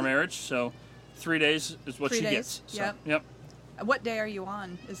to in our marriage. So 3 days is what 3 she days? gets. So, Yep. Yep. What day are you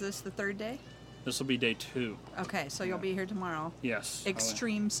on? Is this the third day? This will be day 2. Okay, so you'll be here tomorrow. Yes.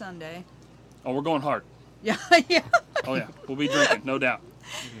 Extreme Sunday. Oh, we're going hard. Yeah, yeah. Oh yeah, we'll be drinking, no doubt.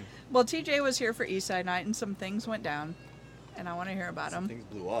 Well, TJ was here for Eastside Night, and some things went down, and I want to hear about them. Things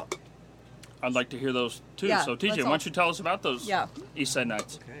blew up. I'd like to hear those too. Yeah, So TJ, let's why all- don't you tell us about those Yeah. East Side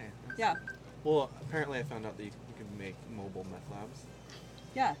Nights? Okay. Yeah, Well, apparently I found out that you can make mobile meth labs.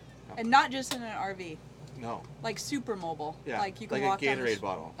 yeah, and not just in an RV, No. like super mobile. Yeah. Like you can like walk a down the Gatorade s-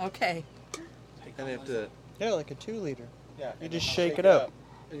 bottle. Okay. And they have to. Yeah, like a 2-liter. Yeah. You just shake it up.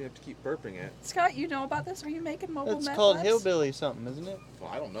 And you have to keep burping it. Scott, you know about this? Are you making mobile It's meth called labs? hillbilly something, isn't it?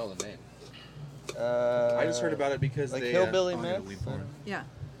 Well, I don't know the name. I I just heard about it because like they. hillbilly I gotta meth. leave porn. Yeah.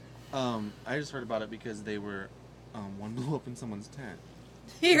 I just heard about it because they were. One blew up in someone's tent.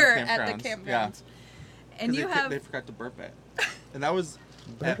 Here at the campgrounds. campgrounds. Yeah. And 'Cause you they, have They forgot to burp it. And that was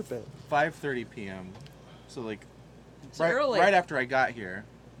at Burp it. 5:30 p.m. So like. It's Right, early. right after I got here,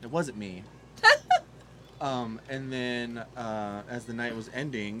 it wasn't me. And then as the night was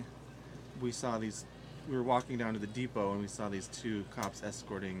ending, we saw these. We were walking down to the depot and we saw these 2 cops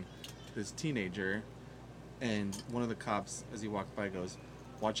escorting this teenager. And one of the cops, as he walked by, goes,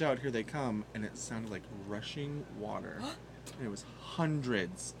 "Watch out, here they come!" And it sounded like rushing water. And it was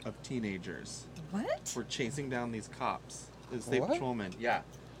hundreds of teenagers what? were chasing down these cops, the state What? patrolmen. Yeah,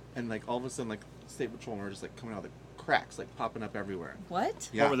 and like all of a sudden, like state patrolmen were just like coming out of the cracks, like popping up everywhere. What?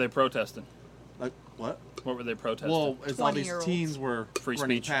 Yeah. What were they protesting? Like what? What were they protesting? Well, as all these 20-year-olds. teens were Free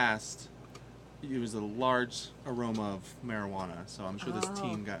running speech. past, it was a large aroma of marijuana. So I'm sure this Oh.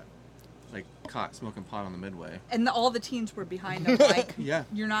 teen got like caught smoking pot on the midway. And all the teens were behind them, like, Yeah.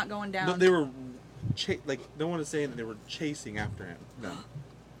 you're not going down. No, they were like don't want to say that they were chasing after him. Them.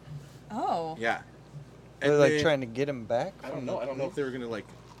 Oh. Yeah. They're And like they- trying to get him back. I don't from know. the I don't know if police? they were gonna like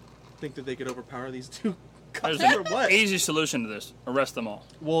think that they could overpower these 2 cops There's or what. an easy solution to this: arrest them all.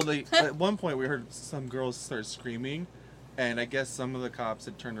 Well, they at one point we heard some girls start screaming, and I guess some of the cops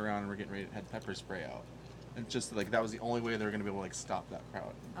had turned around and were getting ready to had pepper spray out, and just like that was the only way they were gonna be able to like stop that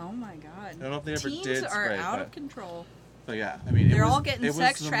crowd. Oh my God. I don't know if they ever Teens did are spray, out but of control. so yeah, I mean They're it was, all getting it was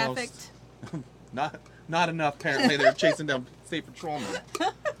sex the trafficked. most- not enough apparently. They were chasing down state patrolmen.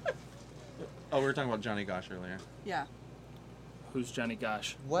 Oh, we were talking about Johnny Gosh earlier. Yeah. Who's Johnny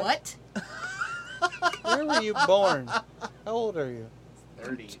Gosh? What? Where were you born? How old are you?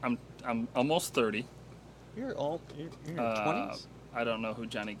 30. I'm almost 30. You're old. You're in your Uh, 20s. I don't know who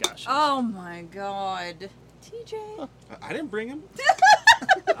Johnny Gosh is. Oh my God. TJ. I didn't bring him.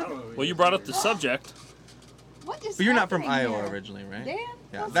 Well, you brought up the subject. What is But you're not from happening Iowa here? originally, right? Dan?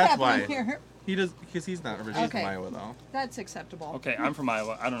 Yeah, What's that's happening why. here? He does, because he's not originally Okay. from Iowa, though. That's acceptable. Okay, I'm from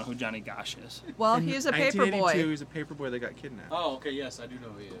Iowa. I don't know who Johnny Gosh is. Well, In he's a paper 1982, boy. he's a paper boy that got kidnapped. Oh, okay, yes, I do know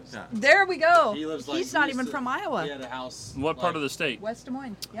who he is. Yeah. There we go. He lives like He's not he used even to- from Iowa. He had a house. What part of the state? West Des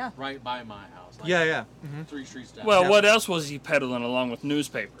Moines. Yeah. Right by my house. Like Yeah, yeah. Mm-hmm. 3 streets down. Well, Yeah. what else was he peddling along with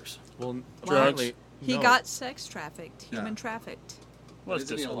newspapers? Well, Drugs. apparently, He no. got sex trafficked, Yeah. human trafficked. What's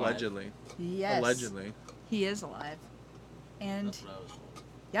Isn't he this? alive? Allegedly. Yes. Allegedly. He is alive. And That's what I was told.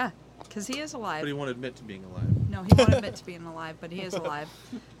 yeah, because he is alive. But he won't admit to being alive. No, he won't admit to being alive, but he is alive.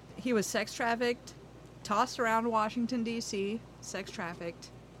 He was sex trafficked, tossed around Washington, D.C., sex trafficked.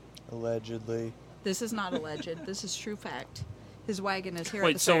 Allegedly. This is not alleged. This is true fact. His wagon is here at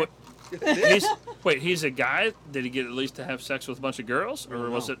Wait, the so fair. he's a guy? Did he get at least to have sex with a bunch of girls, or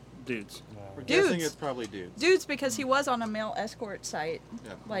was No. it dudes? We're Dudes. guessing it's probably dudes. Dudes, because he was on a male escort site,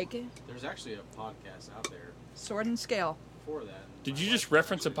 Yeah. like There's actually a podcast out there Sword and Scale. for that. Did My you wife just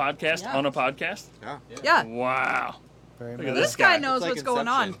reference a actually- podcast Yeah. on a podcast? Yeah. Yeah, Wow. Very Look at much. this this guy guy. knows It's like what's going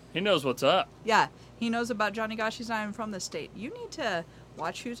on. Inception. He knows what's up. Yeah, he knows about Johnny Gosh. He's not even from the state. You need to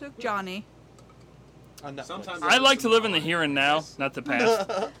watch Who Took Johnny. On Netflix. Sometimes I like to live in the here and now, not the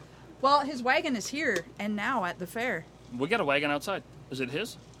past. Well, his wagon is here and now at the fair. We got a wagon outside. Is it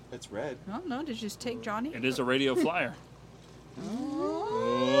his? It's red. I don't know. Did you just take Johnny? It is a radio flyer.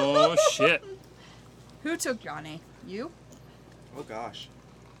 Oh shit! Who took Johnny? You? Oh, gosh.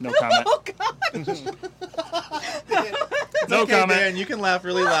 No comment. Oh God! No Okay, comment. Dan, you can laugh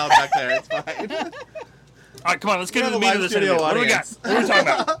really loud back there. It's fine. All right, come on. Let's get We to the have meat a of live this interview. studio What do we got? audience. What are we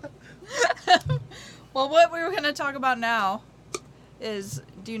talking about? Well, what we were going to talk about now is,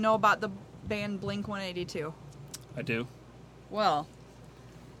 do you know about the band Blink 182? I do. Well,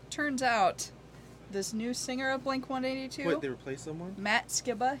 turns out this new singer of Blink 182, Wait, they replaced someone? Matt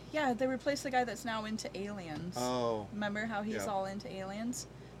Skiba, yeah, they replaced the guy that's now into aliens. Oh. Remember how he's Yeah. all into aliens?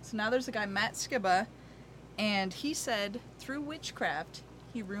 So now there's a guy, Matt Skiba, and he said through witchcraft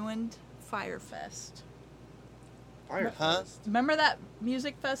he ruined Firefest. Firefest. Huh? Remember that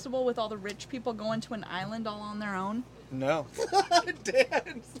music festival with all the rich people going to an island all on their own? No.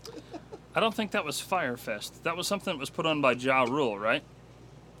 Dan. I don't think that was Firefest. That was something that was put on by Ja Rule, right?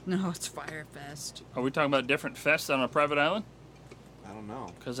 No, it's Firefest. Are we talking about different fests on a private island? I don't know.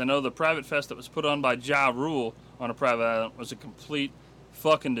 Because I know the private fest that was put on by Ja Rule on a private island was a complete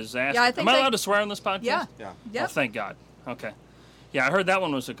fucking disaster. Yeah, I think Am I they- allowed to swear on this podcast? Yeah. Yeah. Yep. Oh, thank God. Okay. Yeah, I heard that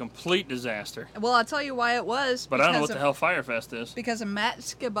one was a complete disaster. Well, I'll tell you why it was. But I don't know what because the of- hell Firefest is. Because of Matt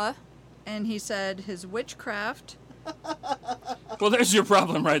Skiba, and he said his witchcraft. Well, there's your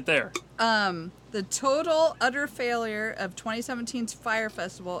problem right there. The total utter failure of 2017's Fire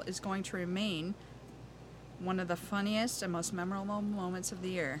Festival is going to remain one of the funniest and most memorable moments of the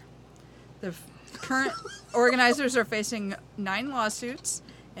year. The current organizers are facing 9 lawsuits,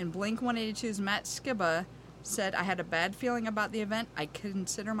 and Blink 182's Matt Skiba said, "I had a bad feeling about the event. I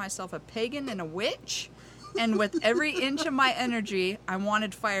consider myself a pagan and a witch, and with every inch of my energy, I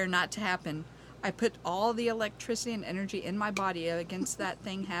wanted fire not to happen. I put all the electricity and energy in my body against that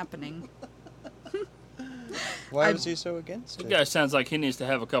thing happening." Why was he so against The it? guy sounds like he needs to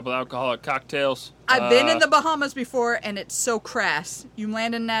have a couple alcoholic cocktails. I've been in the Bahamas before, and it's so crass. You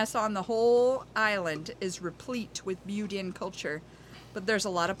land in Nassau, and the whole island is replete with beauty and culture. But there's a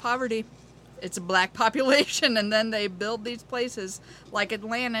lot of poverty. It's a black population, and then they build these places like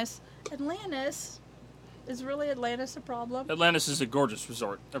Atlantis. Atlantis? Is really Atlantis a problem? Atlantis is a gorgeous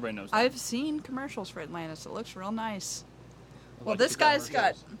resort. Everybody knows that. I've seen commercials for Atlantis. It looks real nice. Well, like this the guy's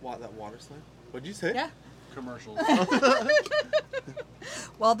got... That water slide? What'd you say? Yeah. Commercials.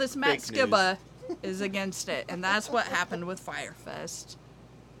 Well, this Matt Fake news. Skiba is against it, and that's what happened with Firefest.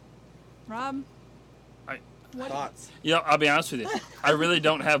 Rob? Thoughts? Yeah, I'll be honest with you. I really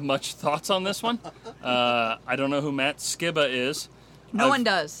don't have much thoughts on this one. I don't know who Matt Skiba is. No one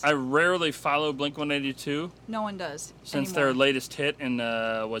does. I rarely follow Blink-182 No one does. since anymore. their latest hit in,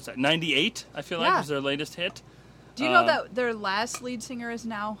 what's that, 98, I feel like Yeah. was their latest hit. Do you know that their last lead singer is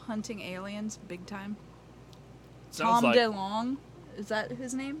now hunting aliens big time? Sounds Tom like, DeLonge? Is that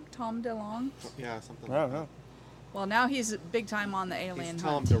his name? Tom DeLonge? Yeah, something I don't know. Well, now he's big time on the He's alien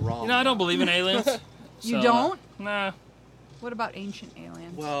Tom hunt. DeRong. You know, I don't believe in aliens. You so, don't? Nah. What about ancient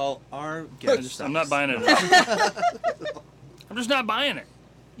aliens? Well, our I guest. I'm not buying it at all. I'm just not buying it.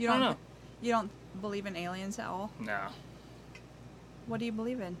 you I don't. don't know. You don't believe in aliens at all? No. What do you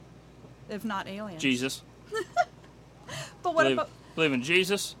believe in? If not aliens. Jesus. But what believe, about believe in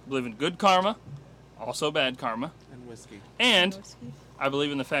Jesus. Believe in good karma. Also bad karma. And whiskey. And whiskey? I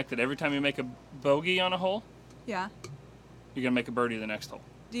believe in the fact that every time you make a bogey on a hole, Yeah. you're going to make a birdie the next hole.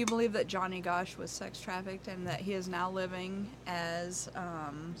 Do you believe that Johnny Gosh was sex trafficked and that he is now living as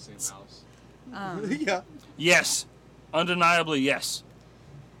Same house. Yeah. Yes. Undeniably, yes.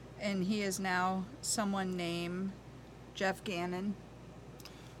 and he is now someone named Jeff Gannon?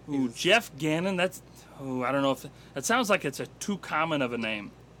 Ooh, Jeff Gannon, that's... Oh, I don't know if... That sounds like it's too common of a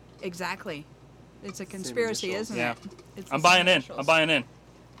name. Exactly. It's a conspiracy, isn't Yeah. it? It's I'm the same buying in. initials. I'm buying in.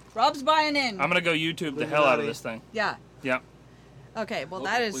 Rob's buying in. I'm going to go YouTube the hell out of this thing. Yeah. Yeah. Okay, well, Local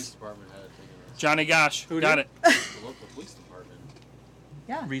that police is... department had it taken this. Johnny Gosh. Who Got did? it. The local police department,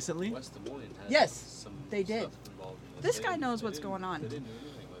 Yeah. Recently? West Des Moines, had Yes, some they did. stuff involved in This They guy didn't- knows they what's didn't- going on. They didn't do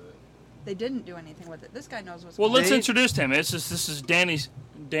anything with it. They didn't do anything with it. This guy knows what's Well, going let's on. introduce him. This is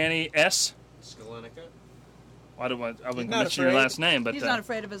Danny S. Skelenica? I wouldn't not mention your afraid. last name, but He's not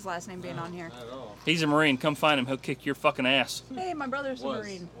afraid of his last name being on here. Not at all. he's a Marine. Come find him. He'll kick your fucking ass. Hey, my brother's a Was.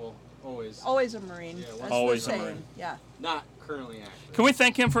 Marine. Well, always. Always a Marine. Yeah, That's always the a saying. Marine. Yeah. Not currently active. Can we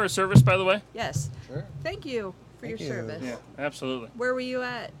thank him for his service, by the way? Yes. Sure. Thank you for Thank your you. service. Yeah, absolutely. Where were you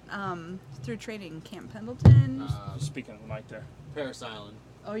at through training? Camp Pendleton? Speaking of the mic there. Paris Island.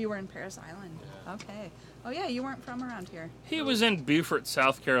 Oh, you were in Paris Island. Yeah. Okay. Oh, yeah, you weren't from around here. He was in Beaufort,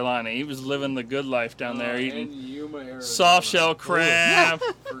 South Carolina. He was living the good life down there, In eating Yuma, Arizona. soft shell crab.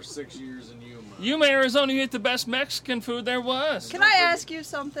 For 6 years in Yuma. Yuma, Arizona, you ate the best Mexican food there was. Can I ask you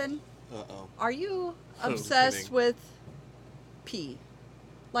something? Uh-oh. Are you Who? obsessed Kidding. with pee?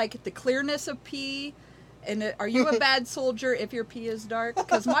 Like the clearness of pee? And are you a bad soldier if your pee is dark?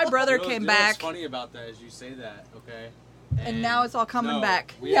 Because my brother came back, What's funny about that is you say that, okay? and now it's all coming no,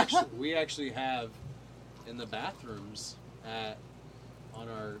 back. We actually have in the bathrooms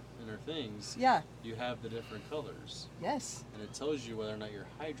in our things. Yeah. You have the different colors, Yes. and it tells you whether or not you're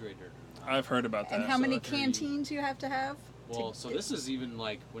hydrated or not. I've heard about that. And how many if you're- canteens you have to have? Well, to so get- this is even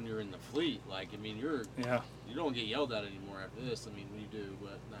like when you're in the fleet. Like, I mean, Yeah. you don't get yelled at anymore after this. I mean, you do,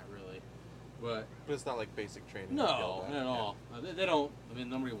 but not really. But But it's not like basic training. no, like all not that. at all. They don't. I mean,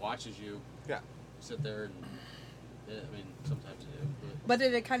 nobody watches you. Yeah. Sit there and. I mean, sometimes they do. But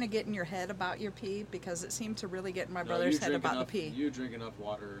did it kind of get in your head about your pee? Because it seemed to really get in my No, brother's you head drink about enough, the pee. You drink enough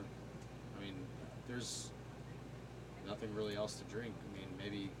water. I mean, there's nothing really else to drink. I mean,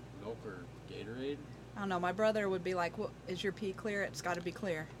 maybe milk or Gatorade. I don't know. My brother would be like, well, is your pee clear? It's got to be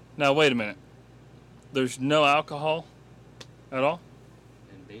clear. Now, wait a minute. There's no alcohol at all?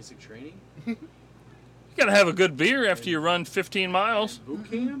 And basic training. You gotta have a good beer after you run 15 miles.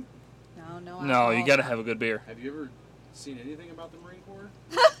 Boot camp. No, no. No, you alcohol. gotta have a good beer. Have you ever seen anything about the Marine Corps?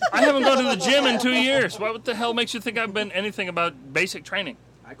 I haven't gone to the gym in 2 years. What the hell makes you think I've been anything about basic training?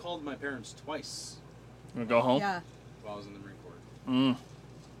 I called my parents twice You wanna go home? Yeah. while I was in the Marine Corps. Mm.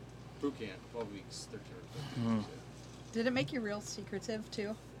 Boot camp, 12 weeks, 13 or 14. Did it make you real secretive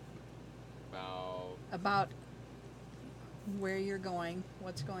too About about where you're going,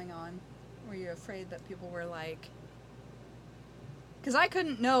 what's going on? Were you afraid that people were like? Because I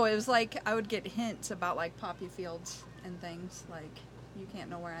couldn't know. It was like I would get hints about like poppy fields and things. Like you can't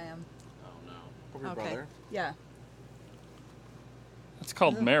know where I am. I don't know. Of your Okay. brother? Yeah. It's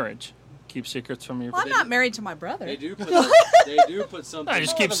called marriage. Keep secrets from your... Well, I'm not married to my brother. They do put something. I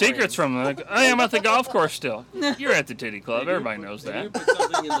just keep secrets from them. Like, hey, I'm at the golf course still. You're at the titty club. Everybody knows They do that. put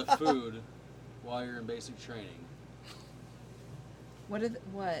something in the food while you're in basic training.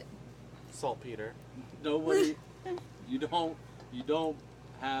 What? Saltpeter. Nobody. You don't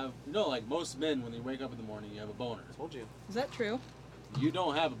have. Like most men, when they wake up in the morning, you have a boner. Told you. Is that true? You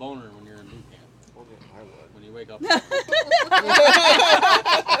don't have a boner when you're in boot camp. Told you. I would. When you wake up.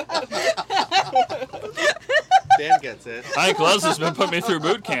 Dan gets it. Ike Loves has been putting me through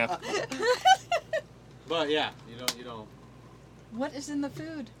boot camp. But yeah, you don't. What is in the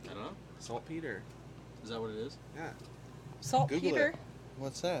food? I don't know. Saltpeter. Is that what it is? Yeah. Saltpeter. Google it.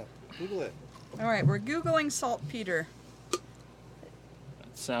 What's that? Google it. All right, we're googling saltpeter. That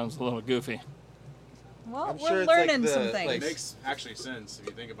sounds a little goofy. Well, I'm we're sure it's like learning the- some like- things. It makes actually sense if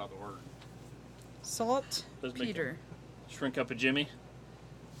you think about the word. Saltpeter. Shrink up a Jimmy.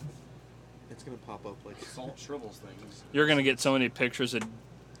 It's gonna pop up like Salt shrivels things. You're gonna get so many pictures of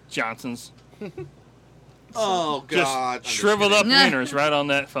Johnson's. Oh God. Just shriveled up kidding. wieners right on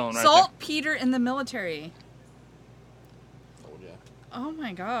that phone right Saltpeter in the military. Oh yeah. Oh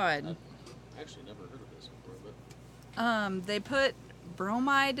my god. Actually, never heard of this before, but They put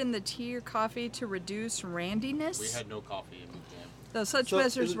bromide in the tea or coffee to reduce randiness. we had no coffee in boot camp. Though such So,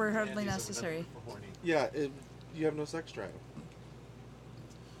 measures is it- were hardly necessary. Yeah, you have no sex drive.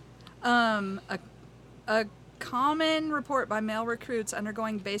 A common report by male recruits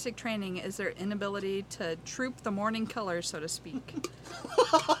undergoing basic training is their inability to troop the morning colors, so to speak.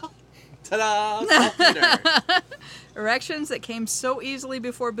 Ta-da! Saltpeter. Erections that came so easily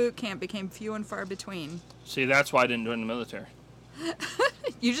before boot camp became few and far between. See, that's why I didn't join the military.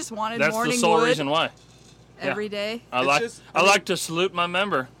 You just wanted That's morning the sole wood reason why. every day. I like to salute my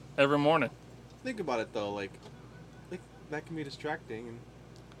member every morning. Think about it though, like that can be distracting, and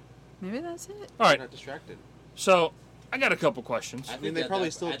Maybe that's it. All right. you're not distracted. So, I got a couple questions. I think mean, they at probably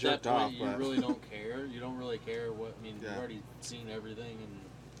that- still at jerked that point, off, You but- really don't care. You don't really care what. I mean, Yeah. you've already seen everything, and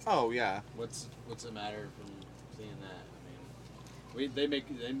Oh yeah. what's it matter from seeing that? I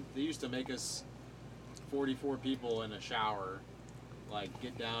mean, they used to make us 44 people in a shower, like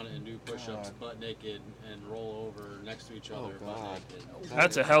get down and do push-ups God. butt naked and roll over next to each Oh, other butt God. naked.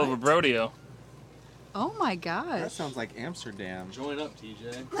 That's a hell of a rodeo. Oh my That gosh. sounds like Amsterdam. Join up,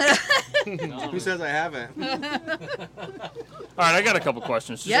 TJ. Who says I haven't? All right, I got a couple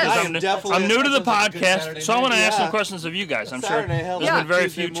questions. Just Yes. because I'm definitely- I'm new to the that sounds like a good podcast, Saturday so I want to night. ask some Yeah. questions of you guys. I'm Saturday sure hell there's yeah. been very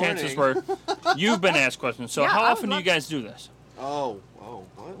Tuesday few chances morning. where you've been asked questions. So Yeah, how I would often do you love- guys do this? What?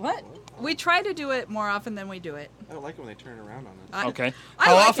 What? We try to do it more often than we do it. I don't like it when they turn around on us. I- Okay. I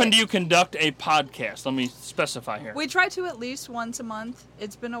How like often it. do you conduct a podcast? Let me specify here. We try to at least once a month.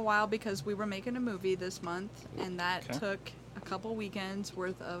 It's been a while because we were making a movie this month, and that Okay. took a couple weekends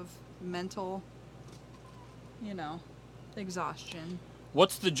worth of mental, exhaustion.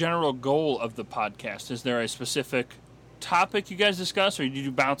 What's the general goal of the podcast? Is there a specific topic you guys discuss, or do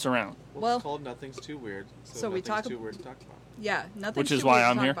you bounce around? Well- it's called Nothing's Too Weird. So we nothing's talk too ab- weird to talk about. Yeah, nothing. Which is why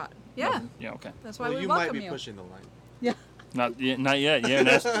I'm here? Yeah, Yeah, okay. that's why Well, we you welcome might be you. pushing the line. Yeah. Not yet.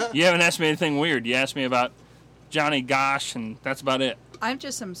 You haven't asked me anything weird. You asked me about Johnny Gosh, and that's about it. I'm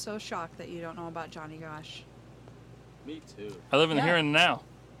so shocked that you don't know about Johnny Gosh. Me too. I live in the Yeah. here and now.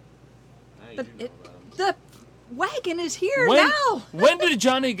 Now you But do know it, about 'em. the wagon is here When, now. when did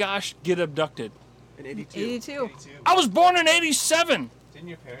Johnny Gosh get abducted? In 82. 82. I was born in '87. Didn't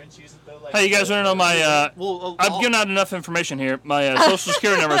your parents use it though? Like, Hey, you guys want to know my? Well, I've given out enough information here. My social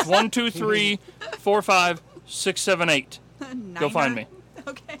security number is 1234567 Go find me.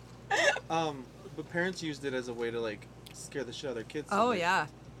 Okay. But parents used it as a way to like scare the shit out of their kids. Oh like, yeah,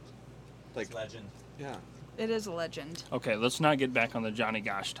 Like legend. yeah. it is a legend. Okay, let's not get back on the Johnny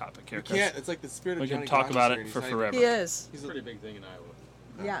Gosh topic here. You 'cause can't. It's like the spirit of we can Johnny talk Gosh about is it here, for and he's not forever. He is. He's It's a pretty big thing in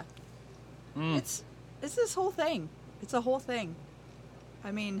Iowa. Yeah. Mm. It's this whole thing. It's a whole thing.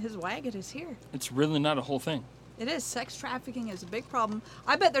 I mean, his wagon is here. It's really not a whole thing. It is. Sex trafficking is a big problem.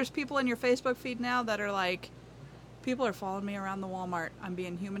 I bet there's people in your Facebook feed now that are like, people are following me around the Walmart. I'm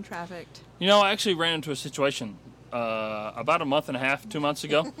being human trafficked. You know, I actually ran into a situation about a month and a half, 2 months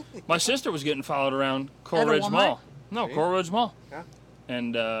ago. My sister was getting followed around Coral At a Ridge Walmart? Mall. No, Really? Coral Ridge Mall. Yeah.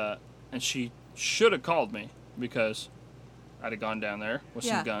 And she should have called me because I'd have gone down there with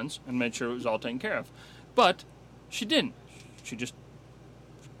Yeah. some guns and made sure it was all taken care of. But she didn't. She just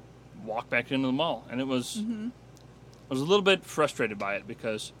walked back into the mall, and it was. Mm-hmm. I was a little bit frustrated by it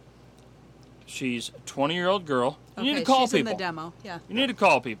because she's a 20-year-old girl. You need Okay, to call she's in people. the demo. Yeah. You need to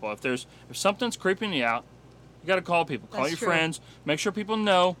call people. If something's creeping you out, you got to call people. Call That's your true. friends. Make sure people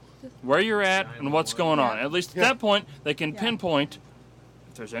know where you're at and what's going on. Yeah. At least at Yeah. that point, they can Yeah. pinpoint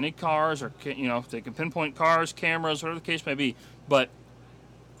if there's any cars or if they can pinpoint cars, cameras, whatever the case may be. But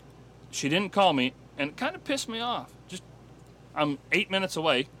she didn't call me, and it kind of pissed me off. I'm 8 minutes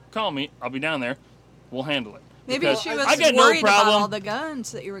away. Call me. I'll be down there. We'll handle it. Maybe Because she was I got no worried about problem. all the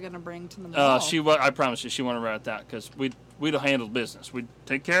guns that you were going to bring to the mall. I promise you, she wouldn't write that because we'd have handled business. We'd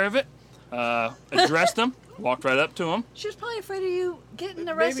take care of it, addressed them, walked right up to them. She was probably afraid of you getting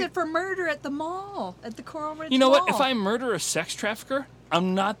arrested for murder at the mall, at the Coral Ridge You know what? Mall. If I murder a sex trafficker,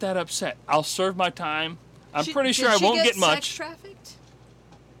 I'm not that upset. I'll serve my time. I'm She- pretty sure did I she won't get sex much. trafficked?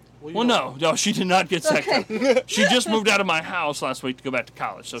 Well, no, she did not get sex trafficked. She just moved out of my house last week to go back to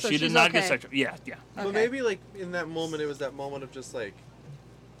college, so So she did she's not get okay. sex trafficked. Yeah. But Okay. maybe like in that moment, it was that moment of just like,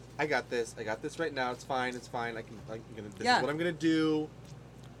 I got this right now. It's fine. This Yeah. is what I'm gonna do.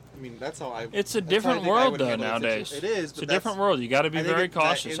 I mean, that's how I. It's a that's how I different think I world, would though, handle the nowadays. situation. It is. It's but a different world. You got to be I think very in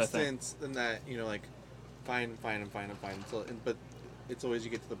cautious, that I think. instance, then that like, fine. So, but it's always you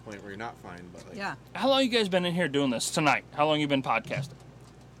get to the point where you're not fine. But like, Yeah. How long you guys been in here doing this tonight? How long you been podcasting?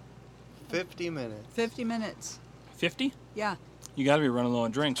 50 minutes. 50 minutes. 50? Yeah. You got to be running low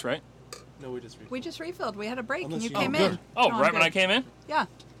on drinks, right? No, we just. We just refilled. We had a break, Unless and you you- came Oh, in. Good. Oh, No, I'm right when good. I came in? Yeah.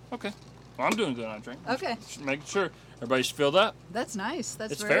 Okay. Well, I'm doing good on drink. Okay. Just making sure everybody's filled up. That's nice.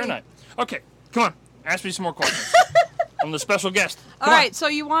 That's It's very... Fahrenheit. Okay, come on. Ask me some more questions. I'm the special guest. All Come on. right. So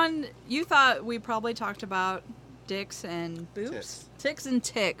you thought we probably talked about dicks and boobs? Tits. Ticks and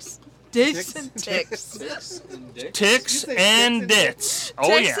ticks. Dicks Ticks. and ticks. Dicks and dicks. Ticks You say and dicks and dits. Oh,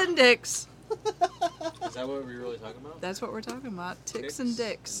 Ticks yeah. and dicks. Is that what we're really talking about? That's what we're talking about. Ticks and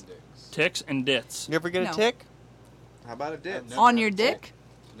dicks. And dicks. Ticks and dits. You ever get No. a tick? How about a dick? On your dick?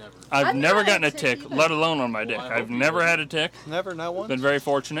 Never. I've never not gotten a a tick tick, either. let alone on my dick. Well, I hope I've you never wouldn't. had a tick. Never, not once. Been very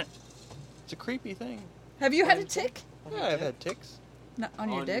fortunate. It's a creepy thing. Have you had a tick? Yeah, I've had ticks. No,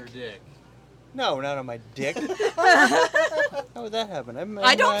 on your dick? No, not on my dick. How would that happen?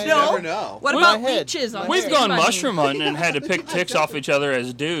 I don't know. never know. What My about head. leeches on We've your gone bunny? mushroom hunting and had to pick ticks off each other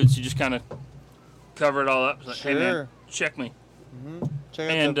as dudes. You just kind of cover it all up. It's like, hey man, Sure. check me. Check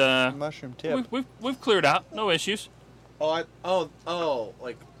out And the mushroom tip. we've cleared out, no issues. Oh,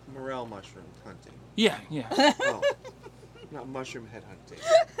 like morel mushroom hunting. Yeah. Oh, not mushroom head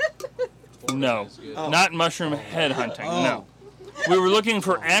hunting. No, Oh. not mushroom head hunting. No, we were looking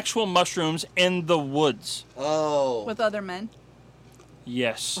for actual mushrooms in the woods. Oh, With other men?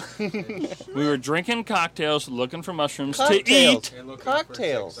 Yes, we were drinking cocktails, looking for mushrooms Cocktails. to eat, And looking for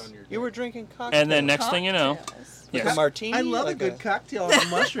Cocktails. ticks on your You dick. were drinking cocktails. and then next thing you know, Like yes. a martini. I love like a good cocktail on a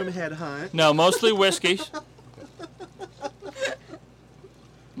mushroom head hunt. No, mostly whiskeys.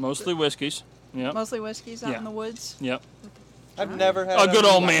 Mostly whiskeys. Yep. Mostly whiskeys out Yeah. in the woods? Yep. I've never had A good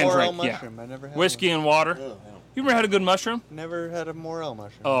old man morel drink. Yeah. mushroom. I never had Whiskey one. and water. You ever had a good mushroom? Never had a morel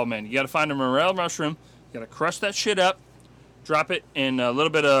mushroom. Oh man, you got to find a morel mushroom. You got to crush that shit up, drop it in a little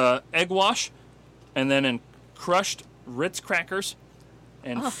bit of egg wash, and then in crushed Ritz crackers,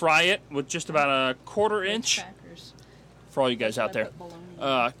 and fry it with just about a quarter-inch. Crackers. For all you guys out there, Put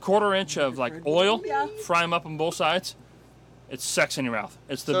bologna. quarter-inch of like oil. Yeah. Fry them up on both sides. It's sex in your mouth.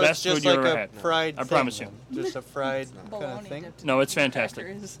 It's the So best it's food just you like ever a had. fried I thing, promise you. then. Just a fried kind of Bologna thing. dipped No, in it's fantastic.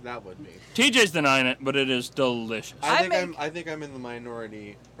 crackers. That would be. TJ's denying it, but it is delicious. I make- I think I'm in the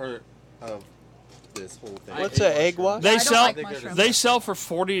minority of this whole thing. What's an egg wash? They I don't sell like mushrooms. they sell for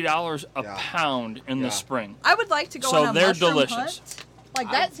 $40 a Yeah. pound in Yeah. the spring. I would like to go So on a they're mushroom delicious. hunt. Like,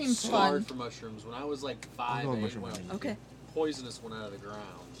 that I'm seems so fun. hard for mushrooms. When I was like 5, going I ate mushroom one hunting. Okay. poisonous one out of the ground.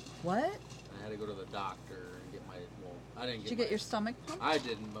 What? I had to go to the doctor and get my. Well, I didn't get. Did you get my- your stomach pumped? I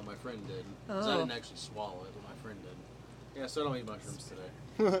didn't, but my friend did. 'Cause I Oh. didn't actually swallow it, but my friend did. Yeah, so I don't eat mushrooms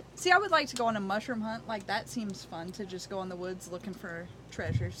today. See, I would like to go on a mushroom hunt. Like, that seems fun to just go in the woods looking for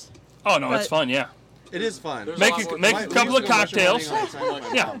treasures. Oh no, it's But- fun. Yeah, It is fun. There's Make lot a- more- make we a used couple to of go mushroom cocktails. hunting all the time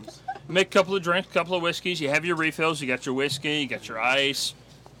with my Yeah. moms. make a couple of drinks, a couple of whiskeys. You have your refills. You got your whiskey. You got your ice.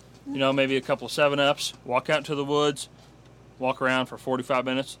 You know, maybe a couple of 7-Ups. Walk out to the woods. Walk around for 45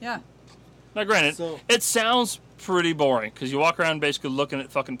 minutes. Yeah. Now, granted, So- it sounds pretty boring because you walk around basically looking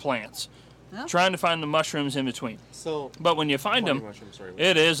at fucking plants, Yeah. trying to find the mushrooms in between. So, But when you find funny them, mushroom story.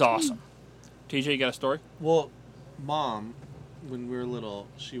 it is awesome. TJ, you got a story? Well, Mom, when we were little,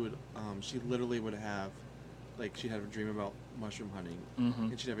 she would, she literally would have, like, she'd have a dream about mushroom hunting,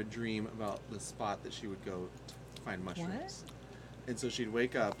 and she'd have a dream about the spot that she would go to find mushrooms. And so she'd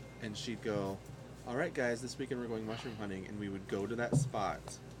wake up and she'd go, "All right, guys, this weekend we're going mushroom hunting," and we would go to that spot.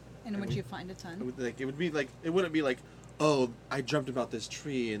 And would we- you find a It ton? would, like, it would be like, it wouldn't be like, "Oh, I dreamt about this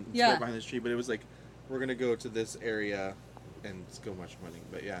tree and it's Yeah. right behind this tree," but it was like, "We're gonna go to this area and go mushroom hunting."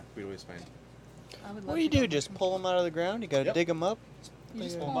 But yeah, we'd always find. I would love What do you to go do? Just mushroom- pull them out of the ground? You gotta Yep. dig them up? You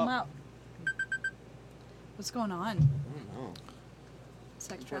just Yeah. pull them out. What's going on? I don't know.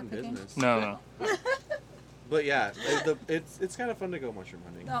 Sex Important trafficking? business. No. But yeah, it's kind of fun to go mushroom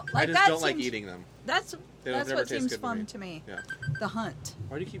hunting. No, I like just that don't like seems- eating them. That's They that's never what taste seems good to fun me. to me. Yeah. The hunt.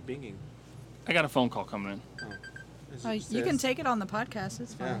 Why do you keep binging? I got a phone call coming in. Oh. Is Oh, it you can sis? take it on the podcast.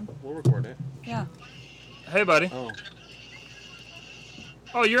 It's Yeah, fine. we'll record it. Yeah. Hey, buddy. Oh,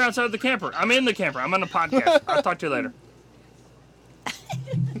 Oh, you're outside the camper. I'm in the camper. I'm on the podcast. I'll talk to you later.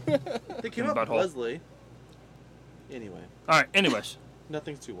 they came up with Butthole. Leslie. Anyway, All right. Anyways,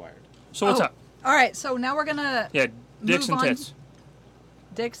 nothing's too wired. so what's Oh, up? All right. So now we're gonna Yeah, dicks move and on. tits.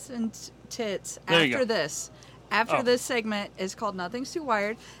 dicks and tits There you after go. this. After Oh. this segment is called Nothing's Too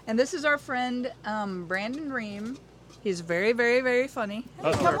Wired, and this is our friend Brandon Ream. He's very, very, very funny. Hey,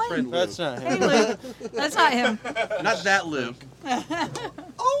 That's come our on. friend Luke. That's not Hey, him. Luke. That's not him. Not that Luke.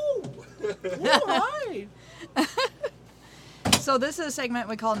 Hi. So this is a segment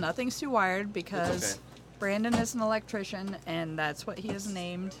we call Nothing's Too Wired because okay. Brandon is an electrician, and that's what he has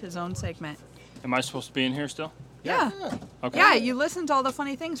named his own segment. Am I supposed to be in here still? Yeah. Okay. Yeah, you listen to all the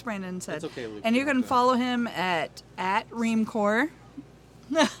funny things Brandon said. It's okay, Luke. And you You can don't have to- follow him at Reamcore.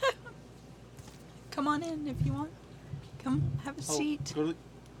 Come on in if you want. Come have a Oh, seat. go to,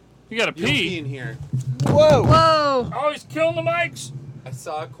 You got to you don't pee pee. in here. Whoa. Whoa! Oh, he's killing the mics. I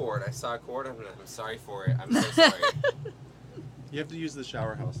saw a cord. I'm sorry for it. I'm so sorry. You have to use the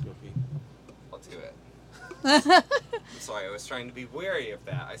shower house to go pee. I'll do it. I'm sorry, I was trying to be wary of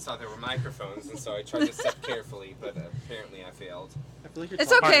that. I saw there were microphones, and so I tried to step carefully, but apparently I failed. I feel like you're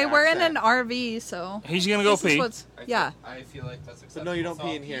It's talking okay. about We're in accent. an RV, so He's gonna go this is pee. what's- yeah. I feel like that's acceptable. But no, you don't So pee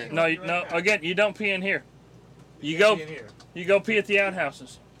I'll in here. No, right no. back. Again, you don't pee in here. You can't go. be in here. You go pee at the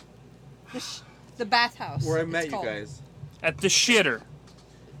outhouses. The bathhouse. Where I it's met you called. guys. At the shitter.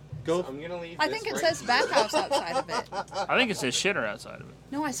 Go. I'm gonna leave. I this think it right says bathhouse outside of it. I think it says shitter outside of it.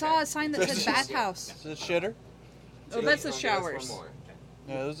 No, I saw a sign that said bathhouse. Is it shitter? Oh, that's the Give us showers. one more.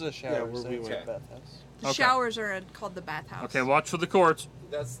 No, those are the showers. Yeah, where we That's went. a bathhouse. The Okay. showers are called the bathhouse. Okay, watch for the cords.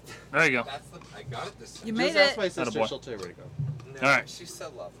 That's There you go. that's the. I got it this time. You Just made ask it. my sister. Attaboy. She'll tell you where to go. No, All right. She's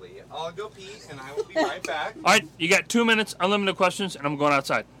so lovely. I'll go pee and I will be right back. All right, you got 2 minutes, unlimited questions, and I'm going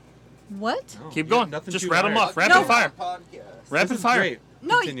outside. What? Keep Yeah, going. nothing Just too rattle them wired. off. Rapid No. fire. Podcast. Rapid This is fire. Great.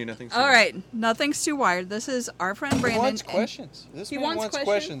 No. Continue. Nothing's All right. Nothing's too wired. This is our friend He Brandon. wants and- questions. This He man wants wants questions?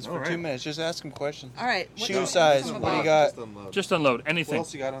 questions for All right. 2 minutes. Just ask him questions. All right. Shoe what's size. some What do you about- got? Just unload. Just unload What anything.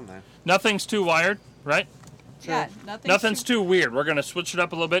 else you got on there? Nothing's too wired, right? Yeah, Nothing's too weird. We're going to switch it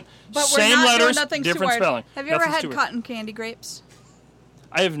up a little bit. But Same we're not letters, doing nothing's too different wired. spelling. Have you ever Nothing's had too weird. cotton candy grapes?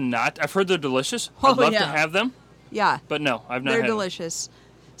 I have not. I've heard they're delicious. Oh, I'd love yeah. to have them, Yeah, but no, I've not they're had them. delicious.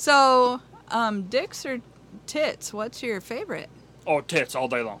 So, dicks or tits? What's your favorite? Oh, tits all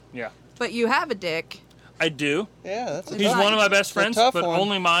day long. Yeah. But you have a dick. I do. Yeah, that's a He's tough- one of my best it's a friends, tough but one.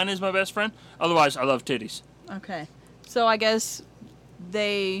 only mine is my best friend. Otherwise, I love titties. Okay. So I guess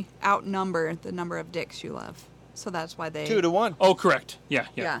they outnumber the number of dicks you love. So that's why they 2 to 1. Oh, correct. Yeah.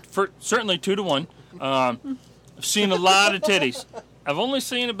 Yeah. For certainly 2 to 1. I've seen a lot of titties. I've only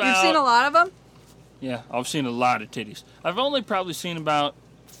seen about. You've seen a lot of them? Yeah, I've seen a lot of titties. I've only probably seen about,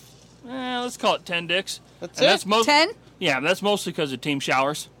 let's call it 10 dicks. That's And it? That's most, 10? Yeah, that's mostly because of team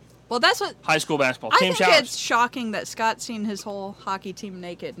showers. Well, that's what High school basketball. I Team think. showers. It's shocking that Scott's seen his whole hockey team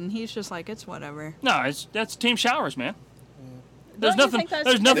naked, and he's just like, it's whatever. No, that's team showers, man. There's Don't you nothing. think that's-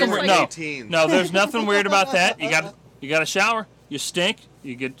 There's nothing. that's Weird. like- No, 18. no. There's nothing weird about that. You got a shower. You stink.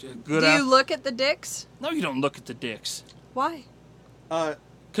 You get good Do out. you look at the dicks? No, you don't look at the dicks. Why?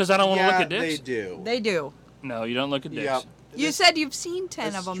 Because I don't want to yeah, look at dicks. they do. They do. No, you don't look at dicks. Yep. You said you've seen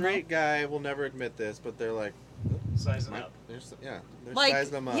 10 A of them. straight guy will never admit this, but they're like, Sizing up. they're Like,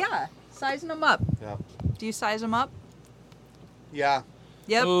 sizing them up. yeah, sizing them up. Yep. Do you size them up? Yeah.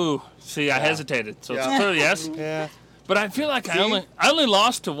 Yep. Ooh, see, I Yeah. hesitated. So Yeah. it's clearly yes. Yeah. But I feel like See? I only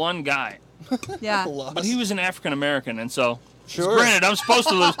lost to one guy, Yeah. but he was an African American, and so Sure. granted, I'm supposed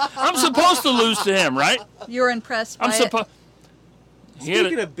to lose. I'm supposed to lose to him, right? You were impressed by I'm it? supposed.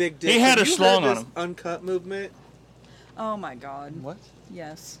 Speaking of big dicks, he had have a you schlong heard on this him. uncut movement? Oh my God. What?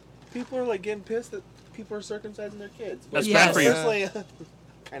 Yes. People are like getting pissed that people are circumcising their kids. That's Yes. bad for you. Personally,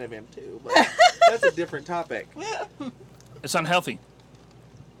 kind of am too, but that's a different topic. It's unhealthy.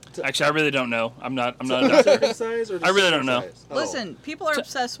 Actually, I really don't know. I'm not a doctor. Uncircumcised or just I really don't know. circumcised? Oh. Listen, people are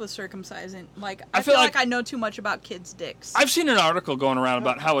obsessed with circumcising. Like, I I feel feel like- like I know too much about kids' dicks. I've seen an article going around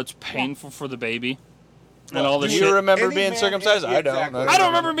about how it's painful for the baby and all Do this you shit. remember Any being man- circumcised? yeah, I don't. exactly. I don't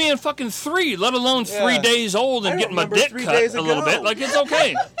remember being fucking 3, let alone 3 Yeah. days old and I getting my remember dick 3 cut days a little ago. bit. Like, it's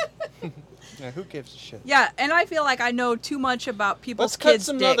okay. Yeah, who gives a shit? Yeah, and I feel like I know too much about people's Let's cut kids'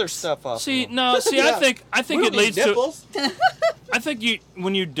 some dicks. other stuff off. See, of them. no, see, Yeah. I think We it don't need leads to. nipples. I think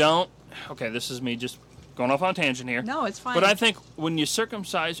when you don't. Okay, this is me just going off on a tangent here. No, it's fine. But I think when you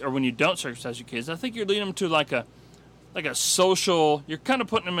circumcise or when you don't circumcise your kids, I think you're leading them to like a social. You're kind of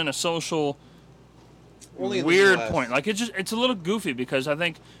putting them in a social Only in the weird US. point. Like it's a little goofy because I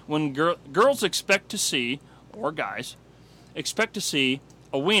think when girls expect to see, or guys expect to see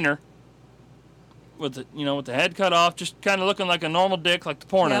a wiener with the head cut off, just kind of looking like a normal dick, like the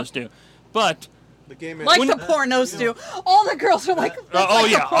pornos do. But The gay man. like when- the pornos do. All the girls are like, oh like the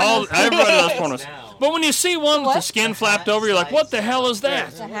yeah, pornos do. everybody loves pornos. Now. But when you see one with the What? skin flapped over, you're like, what the hell is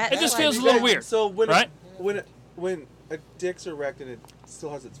that? a hat It just slide. feels a little weird. So when right? when a dick's erect and it still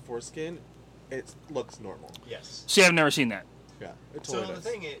has its foreskin, it looks normal. Yes. See, I've never seen that. Yeah, it So totally the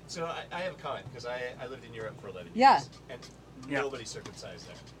does. thing is, I have a comment because I lived in Europe for 11 years. Yeah. And Yeah. nobody circumcised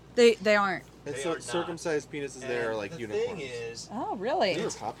there. They aren't. And They so are not. circumcised penises there are And like the uniforms. thing is, Oh, really? They were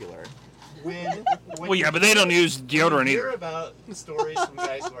popular. when Well, yeah, but they don't use deodorant you hear either. about stories from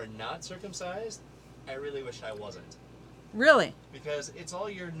guys who are not circumcised, I really wish I wasn't, Really? because it's all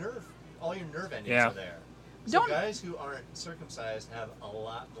your nerve endings Yeah. are there. So Don't- guys who aren't circumcised have a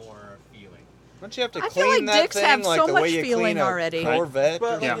lot more feeling. Don't you have to I feel clean like that dicks thing have like so the much way you feeling clean a already. Corvette?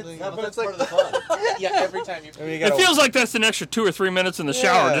 But or Yeah. something? but that's it's like part of the fun. yeah, every time you. I mean, you It gotta- feels like that's an extra 2 or 3 minutes in the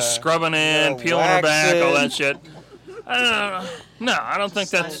shower, just Yeah. scrubbing in, Yeah, peeling her back, all that waxing. shit. I don't know. No, I don't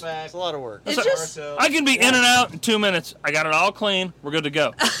think that's. It's a lot of work. It's So- just I can be in and out in 2 minutes. I got it all clean. We're good to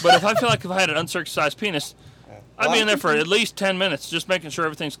go. But if I feel like if I had an uncircumcised penis, I'd be in there for at least 10 minutes, just making sure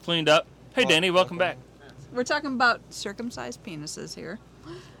everything's cleaned up. Hey, Danny, welcome back. we're talking about circumcised penises here.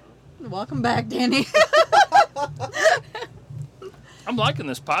 Welcome back, Danny. I'm liking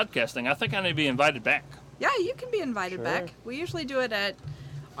this podcast thing. I think I need to be invited back. Yeah, you can be invited Sure. back. We usually do it at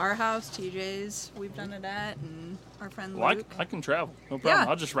our house, TJ's. We've done it at, and our friend Well, Luke. I can travel. No problem. Yeah.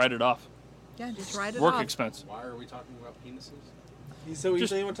 I'll just write it off. Yeah, just write it Work off. expense. Why are we talking about penises? So we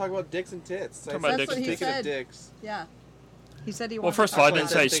Just- usually want to talk about dicks and tits. So Talk I about said, dicks and speaking tits. of dicks. Yeah. He said he Well, wanted first to of all, I talk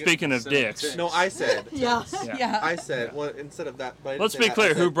didn't about say it. speaking of dicks. No, I said. Yeah. Yeah. Yeah. I said. Well, instead of that, but I didn't Let's say be that. I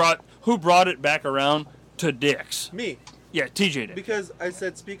clear. said, Who brought it back around to dicks? Me. Yeah, TJ did. Because I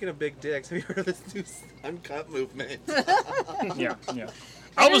said, speaking of big dicks, have you heard of this new uncut movement? Yeah.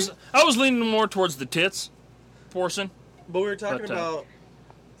 I was leaning more towards the tits portion. But we were talking But, about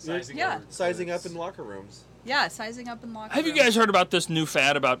Sizing Yeah. over sizing up tits. in locker rooms. Yeah, sizing up and locking. Have you guys heard about this new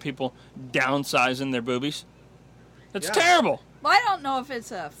fad about people downsizing their boobies? It's terrible. Well, I don't know if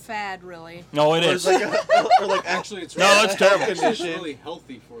it's a fad, really. No, it Or is. it's or like Actually, it's No, really, it's terrible. It's Condition. really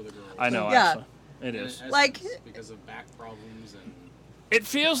healthy for the girls. I know, Yeah. actually. It And is. it has Like- to be because of back problems and. It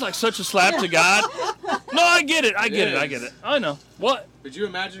feels like such a slap to God. No, I get it. I get it. I know. What? Could you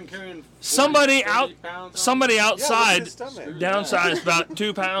imagine carrying 40, Somebody 30 out, pounds on somebody you? outside his stomach. downsized about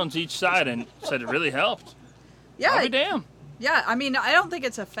 2 pounds each side and said it really helped. Yeah. I'll be damn. Yeah, I mean, I don't think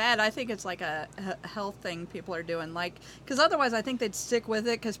it's a fad. I think it's like a health thing people are doing. Like, because otherwise I think they'd stick with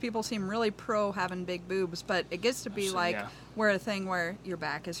it because people seem really pro having big boobs. But it gets to be So, like yeah. where a thing where your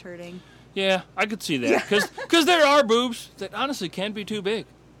back is hurting. Yeah, I could see that. Because there are boobs that honestly can be too big.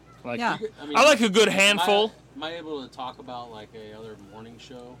 Like, Yeah. I like a good handful. Am I able to talk about like a other morning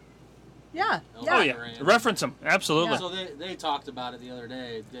show? Yeah. Yeah. Oh, yeah. Reference them. Absolutely. So they talked about it the other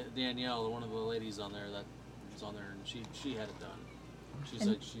day. Danielle, one of the ladies on there that was on there, and she had it done. She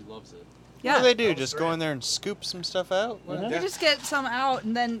said she loves it. Yeah. What do they do? Just go in there and scoop some stuff out? What? You just get some out,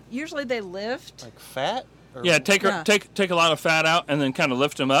 and then usually they lift. Like fat? Or Yeah, take a lot of fat out and then kind of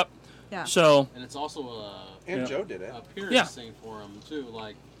lift them up. Yeah. So And it's also a And Joe did it. appearance Yeah. thing for them too.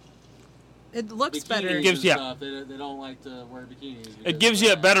 Like It looks bikinis better. It gives- and yeah. stuff. They don't like to wear bikinis. it because gives of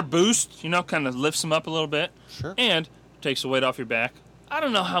you a that. better boost, kind of lifts them up a little bit. Sure. And takes the weight off your back. I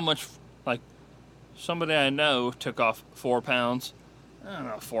don't know how much, like, somebody I know took off 4 pounds. I don't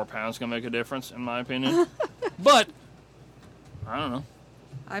know if 4 pounds can make a difference, in my opinion. But, I don't know.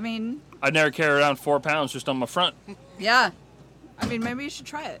 I mean, I'd never carry around 4 pounds just on my front. yeah. I mean, maybe you should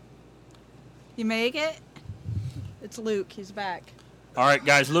try it. You make it. It's Luke. He's back. All right,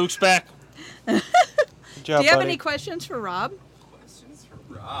 guys, Luke's back. Good job, Do you have buddy. any questions for Rob? Questions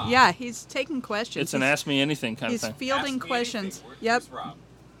for Rob. Yeah, he's taking questions. It's an Ask Me Anything kind of He's thing. fielding Ask me questions. anything. Yep. Where's Rob?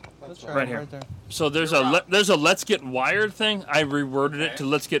 That's Right here. there. So there's You're up. there's a Let's Get Wired thing. I reworded it to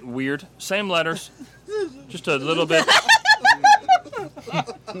Let's Get Weird. Same letters, just a little bit.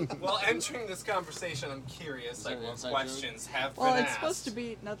 Well, entering this conversation, I'm curious, like, that what inside questions have Well, been it's asked? supposed to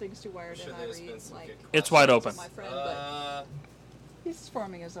be nothing's too wired, Sure and I there's read been some like good It's wide questions. open. my friend, but he's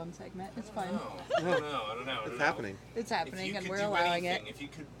forming his own segment. It's fine. I don't know. It's happening. It's If happening, you and could we're do allowing anything, it. if you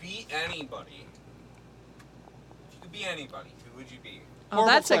could be anybody, who would you be? Oh,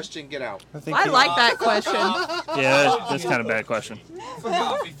 Horrible that's a. question. Get out. I think I he- like that question. Yeah, that's kind of a bad question.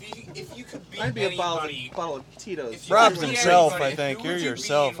 Rob, if you could be I'd be a anybody, bottle of Tito's. if you Rob's could be himself, anybody, I think. who You're would you be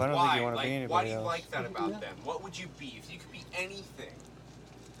yourself. and I don't think you why? wanna be Like, Why do anybody you else. like that about them? What would you be if you could be anything?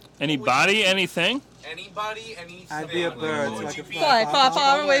 Anybody, anything? Anybody, anything. I'd be a Like, bird, what so would I you could be? fly.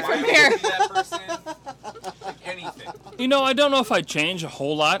 Far away Why from would you here. be that person? Like, anything. I don't know if I'd change a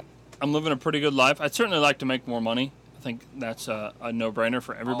whole lot. I'm living a pretty good life. I'd certainly like to make more money. I think that's a no-brainer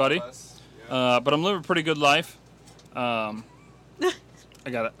for everybody. All of us. Yeah. But I'm living a pretty good life. I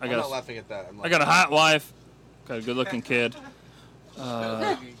got I'm not laughing at that. I got a hot wife. Got a good-looking kid.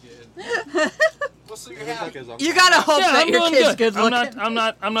 Well, so you're happy. You gotta hope Yeah, that I'm your doing kid's good. good looking. I'm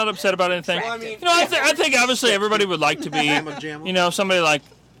not upset about anything. Well, I mean, I think obviously everybody would like to be, somebody like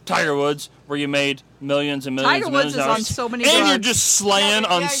Tiger Woods, where you made millions and millions Tiger and Woods millions is of on dollars. so many and you're drugs. just slaying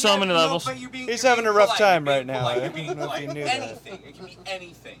on so many levels. But you're being, He's you're having being a rough polite. time You're right being now. polite. I You're being don't know if polite. you knew that. Anything. It can be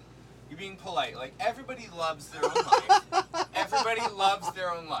anything. You're being polite. Like, everybody loves their own life. Everybody loves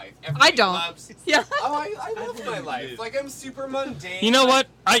their own life. Everybody don't. Loves, Yeah. Oh, I love my life. Like, I'm super mundane. You know what?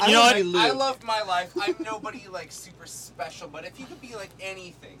 I I love my life. I'm nobody, like, super special. But if you could be, like,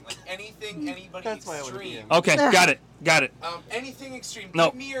 anything, anybody That's why I wanna be extreme. him. Okay, got it. Anything extreme. No.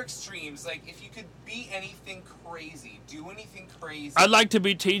 Give me your extremes. Like, if you could be anything crazy, do anything crazy. I'd like to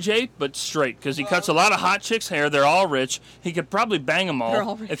be TJ, but straight, because he cuts a lot of hot chicks' hair. They're all rich. He could probably bang them They're all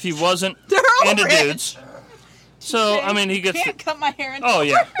all rich. if he wasn't They're all into rich. dudes. So, I mean, he gets... Can't cut my hair in. Oh,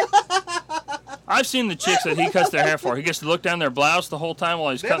 yeah. I've seen the chicks that he cuts their hair for. He gets to look down their blouse the whole time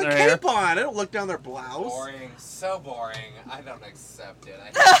while he's They have cutting a their hair. cape on. I don't look down their blouse. Boring. So boring. I don't accept it. I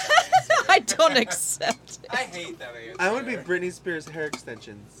hate that answer. I don't accept it. I hate that answer. I want to be Britney Spears hair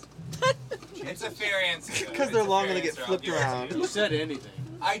extensions. It's a fair answer. Because they're long and they get flipped around. You said anything.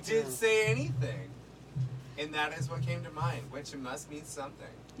 I did say anything. And that is what came to mind, which must mean something.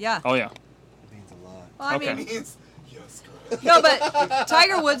 Yeah. Oh, yeah. It means a lot. Well, I Okay. mean, It means, yes, correct. no, but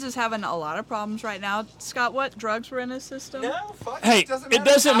Tiger Woods is having a lot of problems right now. Scott, what drugs were in his system? No, fuck Hey, it doesn't it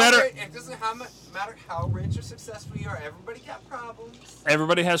matter. doesn't how matter- It doesn't matter how rich or successful you are. Everybody got problems.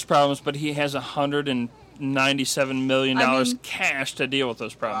 Everybody has problems, but he has $197 million I mean- cash to deal with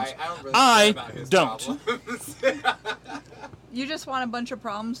those problems. I don't really I care about his don't. problems. You just want a bunch of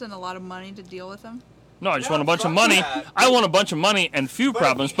problems and a lot of money to deal with them? No, I just No, want a bunch of fuck money. that. I want a bunch of money and few But if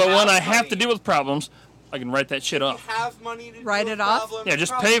problems, we but when have I have to money- deal with problems, I can write that shit off. Have money to Write deal it with off? problems, Yeah,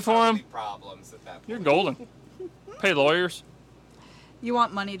 just probably pay for 'em. Problems at that point. You're golden. Pay lawyers. You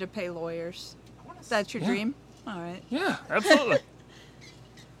want money to pay lawyers? That's your Yeah. dream? All right. Yeah, absolutely.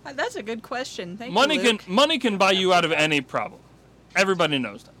 That's a good question. Thank money you, can Luke. money can buy you out of any problem. Everybody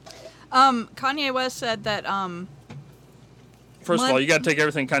knows that. Kanye West said that First of all, you got to take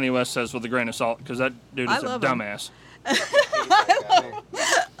everything Kanye West says with a grain of salt because that dude I is a love him. dumbass.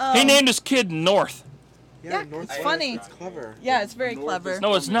 He named his kid North. Yeah, North it's West, funny. It's clever. Yeah, it's very The North clever. is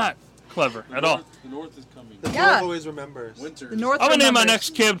No, it's not clever at all. The North is coming. The Yeah. North always remembers. Winter. The North I'm gonna name my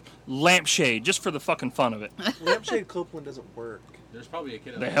remembers. next kid Lampshade just for the fucking fun of it. Lampshade Copeland doesn't work. There's probably a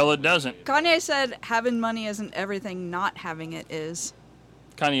kid. The hell it doesn't. Kanye said having money isn't everything, not having it is.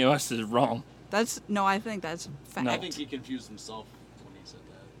 Kanye West is wrong. I think that's fact. No. I think he confused himself when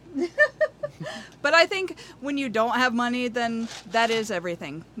he said that. But I think when you don't have money, then that is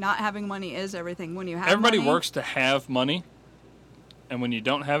everything. Not having money is everything. When you have Everybody money, works to have money, and when you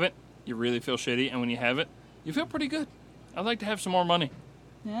don't have it, you really feel shitty. And when you have it, you feel pretty good. I'd like to have some more money.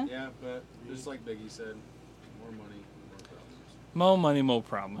 Yeah. Yeah, but just like Biggie said, more money, more problems. More money, more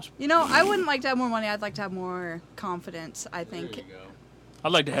problems. You know, I wouldn't like to have more money. I'd like to have more confidence, I think. There you go.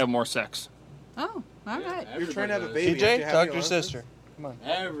 I'd like to have more sex. Oh, all Yeah, right. You're trying to have a everybody baby. TJ, aren't you? talk Happy to your on sister. Come on.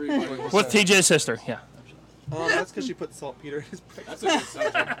 does. Everybody. With TJ's sister, yeah. That's because she put saltpeter in his breakfast. That's a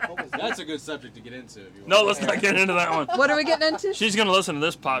good subject. That's a good subject to get into. If you want. No, let's not get into that one. What are we getting into? She's going to listen to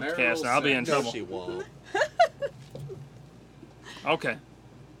this podcast, Marital and I'll be in sex. No, trouble. she won't. Okay.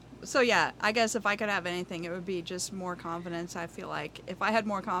 So yeah, I guess if I could have anything, it would be just more confidence. I feel like if I had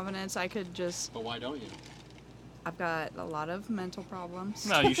more confidence, I could just. But why don't you? I've got a lot of mental problems.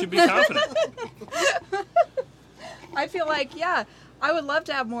 No, you should be confident. I feel like, yeah, I would love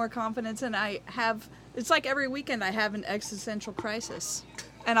to have more confidence, and I have. It's like every weekend I have an existential crisis,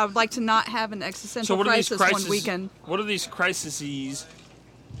 and I would like to not have an So existential what are these crisis crises? one weekend. What are these crises?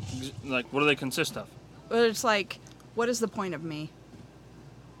 Like, what do they consist of? But it's like, what is the point of me?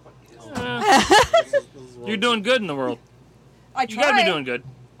 You're doing good in the world. I You try. gotta be doing good.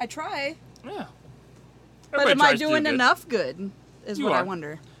 I try, Yeah. but Everybody am I tries to do doing good. enough good? Is You what I are.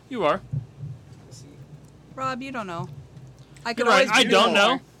 wonder. You are. Rob, you don't know. I could You're right. always I do don't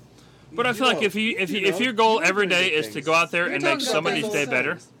more. know. But I feel like if know. your goal You're every doing day good is to things. go out there You're and doing make good somebody's things. day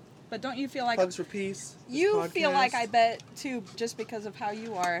better, But don't you feel like Hugs for peace. this you feel like podcast. I bet too, just because of how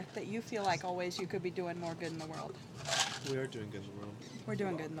you are, that you feel like always you could be doing more good in the world. We are doing good in the world. We're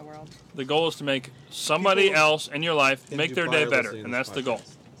doing good in the world. the goal is to make somebody People else in your life in make their Dubai day are better, listening to and this that's the goal.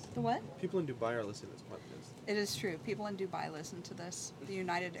 podcast. The what? People in Dubai are listening to this podcast. It is true. People in Dubai listen to this. The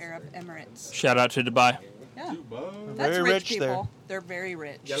United Arab Emirates. Shout out to Dubai. Yeah. Dubai. That's Very rich rich people. there. They're very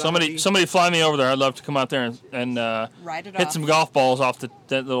rich. Yeah. Somebody fly me over there. I'd love to come out there and Ride it hit off. some golf balls off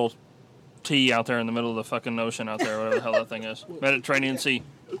that little tee out there in the middle of the fucking ocean out there, whatever the hell that thing is. Mediterranean Sea.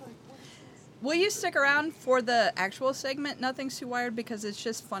 Will you stick around for the actual segment, Nothing's Too Wired? Because it's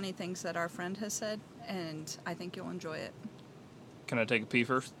just funny things that our friend has said, and I think you'll enjoy it. Can I take a pee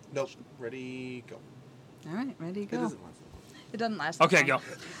first? Nope. Ready, go. All right, ready, It go. doesn't last. It doesn't last that Okay, long. go.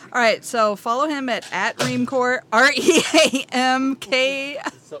 All right, so follow him at Reamcore, REAMKORE.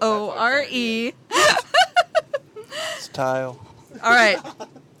 It's tile. All right,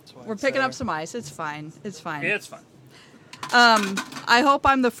 That's why we're it's picking there. up some ice. It's fine. It's fine. Yeah, it's fine. I hope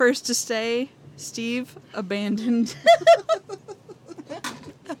I'm the first to stay. Steve abandoned.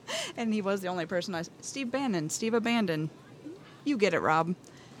 And he was the only person I... Steve Bannon. Steve abandoned. You get it, Rob.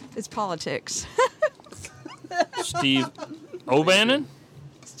 It's politics. Steve O'Bannon?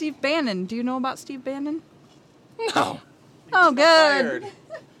 Steve Bannon. Do you know about Steve Bannon? No. Oh, good. Fired.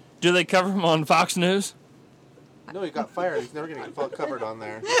 Do they cover him on Fox News? No, he got fired. He's never going to get covered on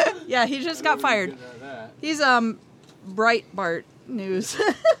there. Yeah, he just got fired. He's Breitbart News.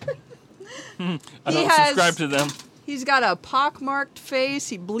 I He don't has- subscribe to them. He's got a pockmarked face.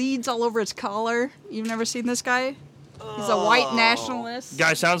 He bleeds all over his collar. You've never seen this guy? He's a white nationalist.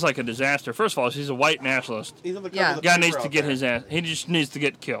 Guy sounds like a disaster. First of all, he's a white nationalist. He's on the cover Yeah. of the Guy paper needs to out get there. his ass. He just needs to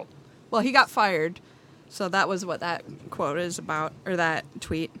get killed. Well, he got fired. So that was what that quote is about, or that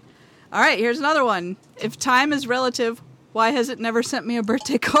tweet. All right, here's another one. If time is relative, why has it never sent me a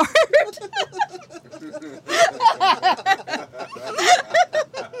birthday card?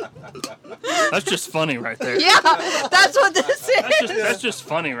 That's just funny right there. Yeah, that's what this is. That's just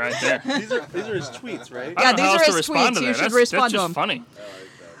funny right there. These are his tweets, right? I don't know how else to his respond tweets. to You that. should That's respond to just them. funny.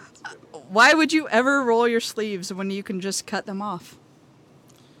 Why would you ever roll your sleeves when you can just cut them off?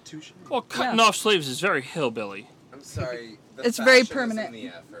 Well, cutting off sleeves is very hillbilly. I'm sorry. The It's very fashion is permanent. in the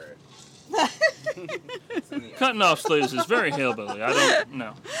effort. Cutting off sleeves is very hillbilly. I don't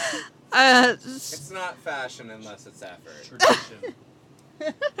know. It's not fashion unless it's effort.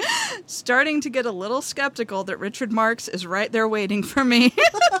 Starting to get a little skeptical that Richard Marx is right there waiting for me.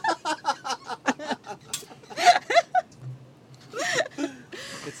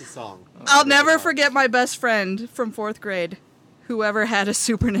 It's a song. I'll never forget my best friend from 4th grade, whoever had a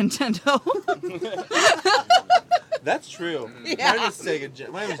Super Nintendo. That's true. Yeah. Mine was Sega.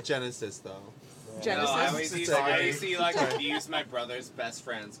 Mine was Genesis, though. No, I always used to like Sorry. abuse my brother's best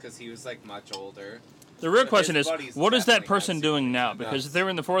friends because he was like much older. The real So question his is, buddies what is that definitely person got doing now? Nintendo. Because if they were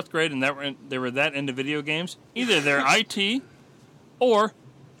in the 4th grade and they were that into video games, either they're IT or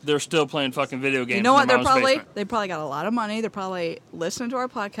they're still playing fucking video games. You know in what? their mom's basement. They probably got a lot of money. They're probably listening to our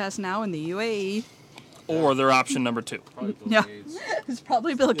podcast now in the UAE. Or they're option number 2. Yeah, it's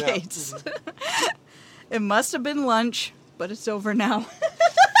probably Bill Yeah. Gates. It must have been lunch, but it's over now.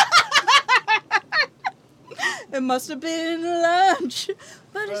 It must have been lunch,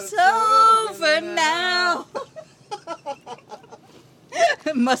 but it's over now.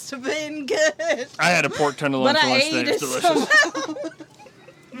 It must have been good. I had a pork tenderloin But for I lunch ate today. It's it delicious.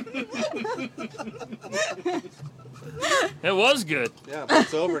 It was good. Yeah, but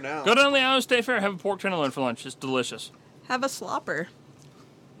it's over now. Go down to the Iowa State Fair, have a pork tenderloin for lunch. It's delicious. Have a slopper.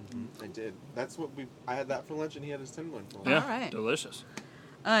 I did. That's what I had that for lunch, and he had his tenderloin for lunch. Yeah, All right. delicious.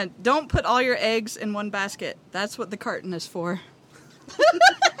 Don't put all your eggs in one basket. That's what the carton is for.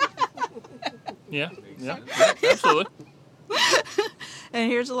 Yeah, yeah, absolutely. And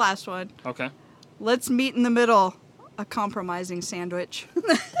here's the last one. Okay. Let's meet in the middle. A compromising sandwich.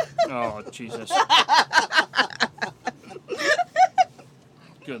 Oh, Jesus.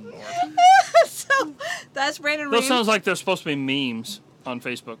 Good Lord. So that's Brandon Those Ream. sounds like they're supposed to be memes on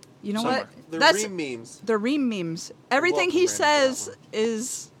Facebook. You know somewhere. what? They're That's Ream memes. the Ream memes. Everything welcome, he Brandon, for that says one.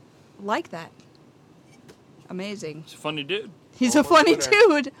 is like that. Amazing. He's a funny dude. He's a Follow him funny on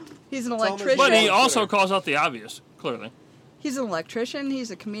Twitter. dude. He's an Tell him his electrician. But he Twitter. also calls out the obvious, clearly. He's an electrician.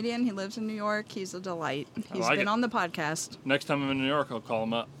 He's a comedian. He lives in New York. He's a delight. He's like been it. on the podcast. Next time I'm in New York, I'll call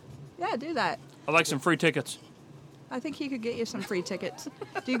him up. Yeah, do that. I'd like some free tickets. I think he could get you some free tickets.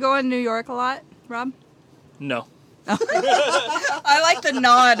 Do you go in New York a lot, Rob? No. I like the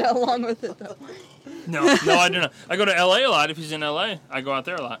nod along with it, though. No, I do not. I go to L.A. a lot. If he's in L.A., I go out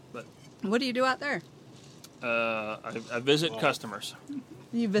there a lot. But What do you do out there? I visit customers.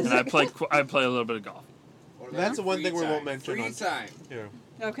 You And visit. I play a little bit of golf. That's the one thing we won't mention. Free on time. here.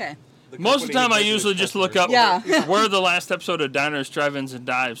 Okay. Most of the time, I usually just look up Yeah. where the last episode of Diners, Drive-Ins, and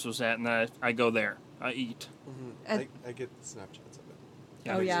Dives was at, and I go there. I eat. I get Snapchats of it.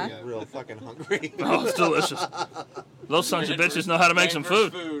 Oh, yeah? Real fucking hungry. Oh, it's delicious. Those sons of bitches know how to make some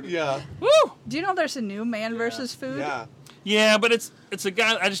food. Yeah. Woo! Do you know there's a new Man versus Food? Yeah. Yeah, but it's a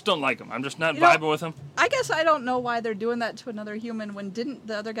guy. I just don't like him. I'm just not You know- vibing with him. I guess I don't know why they're doing that to another human when didn't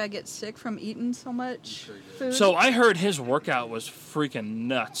the other guy get sick from eating so much food? So I heard his workout was freaking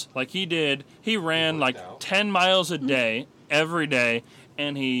nuts. Like he ran like 10 miles a day every day,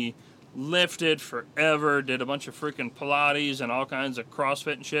 and he lifted forever, did a bunch of freaking Pilates and all kinds of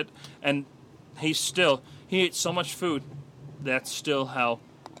CrossFit and shit, and he ate so much food. That's still how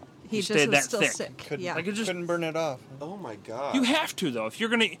he just stayed was that still thick. sick. Yeah. Like it just Couldn't burn it off. Oh my god. you have to though. If you're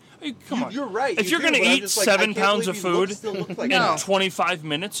gonna come on, You're right. If you you're do, gonna but I'm eat just like, I 7 can't pounds of believe he food still looks like in No. 25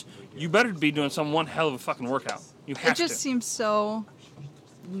 minutes, you better be doing some one hell of a fucking workout. You have It just to. seems so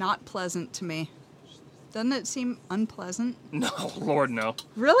not pleasant to me. Doesn't it seem unpleasant? No, Lord, no.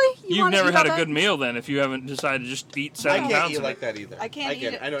 Really? You've wanna never eat had all a good that? meal then if you haven't decided to just eat I 7 can't pounds eat of like it. that either. I can't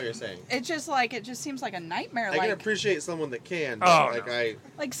get eat it. I know what you're saying. It's just like it just seems like a nightmare. I can Like appreciate someone that can. Oh, But no.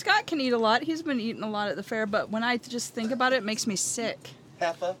 like Scott can eat a lot. He's been eating a lot at the fair, but when I just think about it, it makes me sick.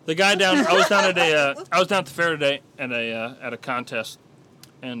 The guy down, I was down at the fair today at a contest,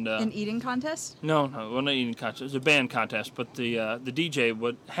 and An eating contest? no, it wasn't an eating contest. It was a band contest, but the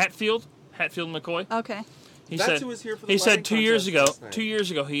DJ Hatfield McCoy. Okay. He That's said who was here for the he said lighting 2 years ago. contest last night. 2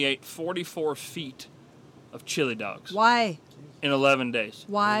 years ago, he ate 44 feet of chili dogs Why? in 11 days,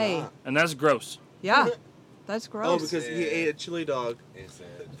 Why? and that's gross. Yeah. That's gross. Oh, because he ate a chili dog.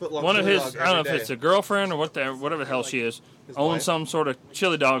 Foot-long One of chili his, dog I don't know every if it's day. a girlfriend or whatever the hell she is, His owns wife? some sort of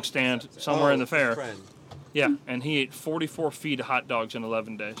chili dog stand somewhere in the his fair. friend. Yeah, and he ate 44 feet of hot dogs in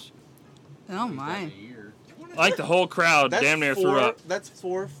 11 days. Oh my. Like the whole crowd damn near threw up. That's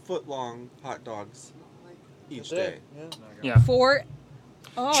 4 foot-long hot dogs each That's it, day. Yeah. 4.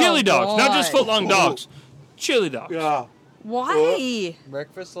 Oh, Chili dogs, not just boy. foot-long dogs. Chili dogs. Yeah. Why?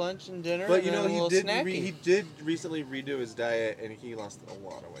 Breakfast, lunch, and dinner. But and you then know, a he little did snacky. he did recently redo his diet, and he lost a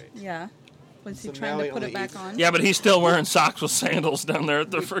lot of weight. Yeah. Was he So trying now to he put it only back eats- on? Yeah, but he's still wearing socks with sandals down there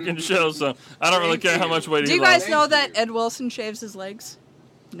at the freaking show, so I don't really care how much weight Do he you guys lost. know that Ed Wilson shaves his legs?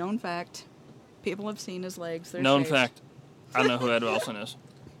 Known fact. People have seen his legs. They're Known shaved. fact. I know who Ed Wilson is.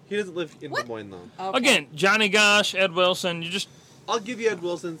 He doesn't live in Des Moines, though. Okay. Again, Johnny Gosh, Ed Wilson, you just... I'll give you Ed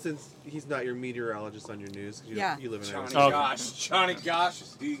Wilson since he's not your meteorologist on your news. You, Yeah. You live in Johnny Arizona. Johnny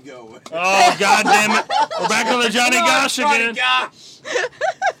Gosh's ego. Oh, God damn it. We're back on the Johnny Gosh again. Gosh.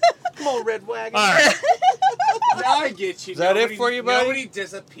 Come on, Red Wagon. All right. Now I get you. Is that it Nobody- for you, buddy? Nobody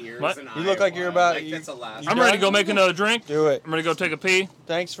disappears What? in You look like you're Iowa. about- Like, you- that's the last. I'm ready to go make another drink. Do it. I'm ready to go take a pee.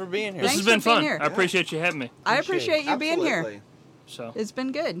 Thanks for being here. This Thanks has been for being fun. here. I appreciate you having me. I appreciate you being here. Absolutely. So, It's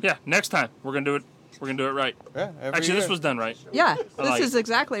been good. yeah, next time we're going to do it. We're going to do it right. Yeah, every Actually, year. this was done right. Yeah, I this like is it.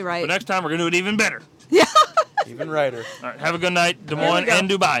 exactly right. But next time we're going to do it even better. Yeah. Even righter. All right, have a good night, Des There we Moines go. and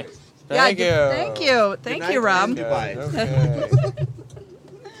Dubai. Thank you. Thank you. Thank night, you, Rob. and Dubai. Okay.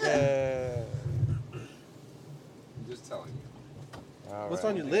 Yeah. I'm just telling you. All What's right.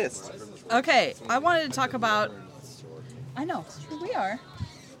 on your list? Okay, I wanted to talk about. I know we are.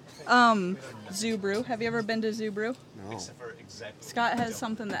 Zoo Brew. Have you ever been to Zoo Brew? No. Scott has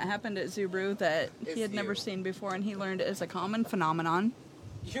something that happened at Zoo Brew that he had never seen before, and he learned it is a common phenomenon.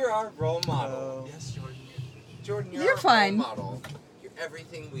 You're our role model. Yes, Jordan. Jordan, You're our fine. role model. You're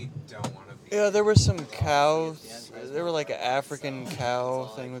everything we don't want to be. Yeah, there were some cows. There were like an African cow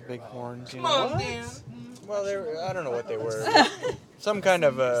thing with big horns. You know? Come on, Dan. Well, they were, I don't know what they were. Some kind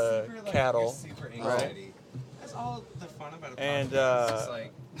of cattle, right? That's all the fun about a And It's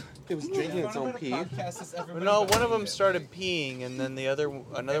like, It was drinking its own pee. no, one of them started peeing, and then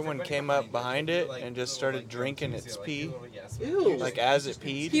another one came up behind it and just started drinking its pee, Ew. like as it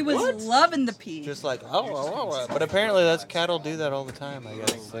peed. He was loving the pee. Just like but apparently that's cattle do that all the time. I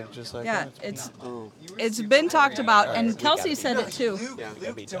guess like just like Yeah, that. Oh. it's been talked about, and Kelsey said it too. Yeah.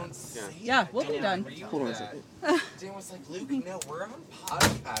 Luke, don't say Yeah, we'll be done. Hold on a second. Dan was like, Luke, no, we're on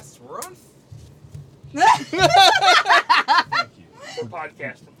podcasts. We're on. We're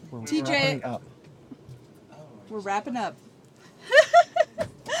podcasting. TJ, we're wrapping up.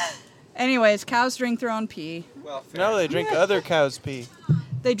 Anyways, cows drink their own pee. Well, fair. No, they drink other cows' pee.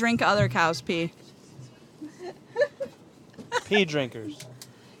 They drink other cows' pee. Pee drinkers.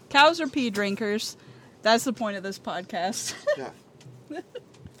 Cows are pee drinkers. That's the point of this podcast. Yeah.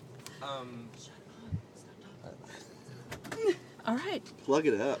 All right. Plug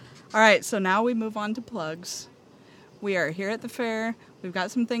it up. All right, so now we move on to plugs. We are here at the fair. We've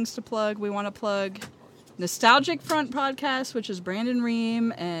got some things to plug. We want to plug Nostalgic Front Podcast, which is Brandon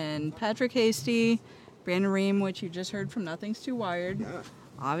Ream and Patrick Hasty. Brandon Ream, which you just heard from Nothing's Too Wired. Yeah.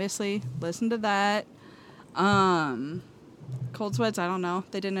 Obviously, listen to that. Cold Sweats, I don't know.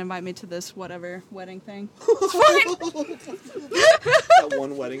 They didn't invite me to this whatever wedding thing. It's fine. That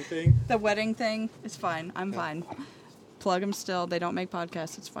one wedding thing. The wedding thing is fine. I'm fine. Plug them still. They don't make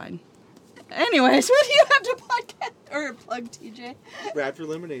podcasts. It's fine. Anyways, what do you have to podcast or plug, TJ? Raptor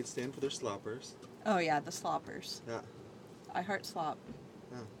Lemonade stand for their sloppers. Oh yeah, the sloppers. Yeah. I heart slop.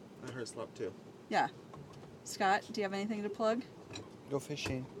 Yeah. I heard slop too. Yeah. Scott, do you have anything to plug? Go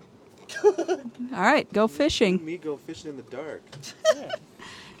fishing. All right, go fishing. Me go fishing in the dark.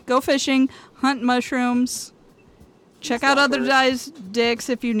 Go fishing. Hunt mushrooms. Check out other guys' dicks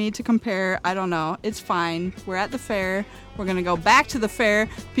if you need to compare. I don't know. It's fine. We're at the fair. We're gonna go back to the fair.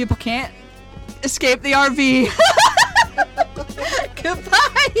 People can't escape the RV.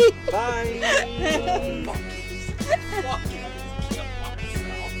 Goodbye. Bye.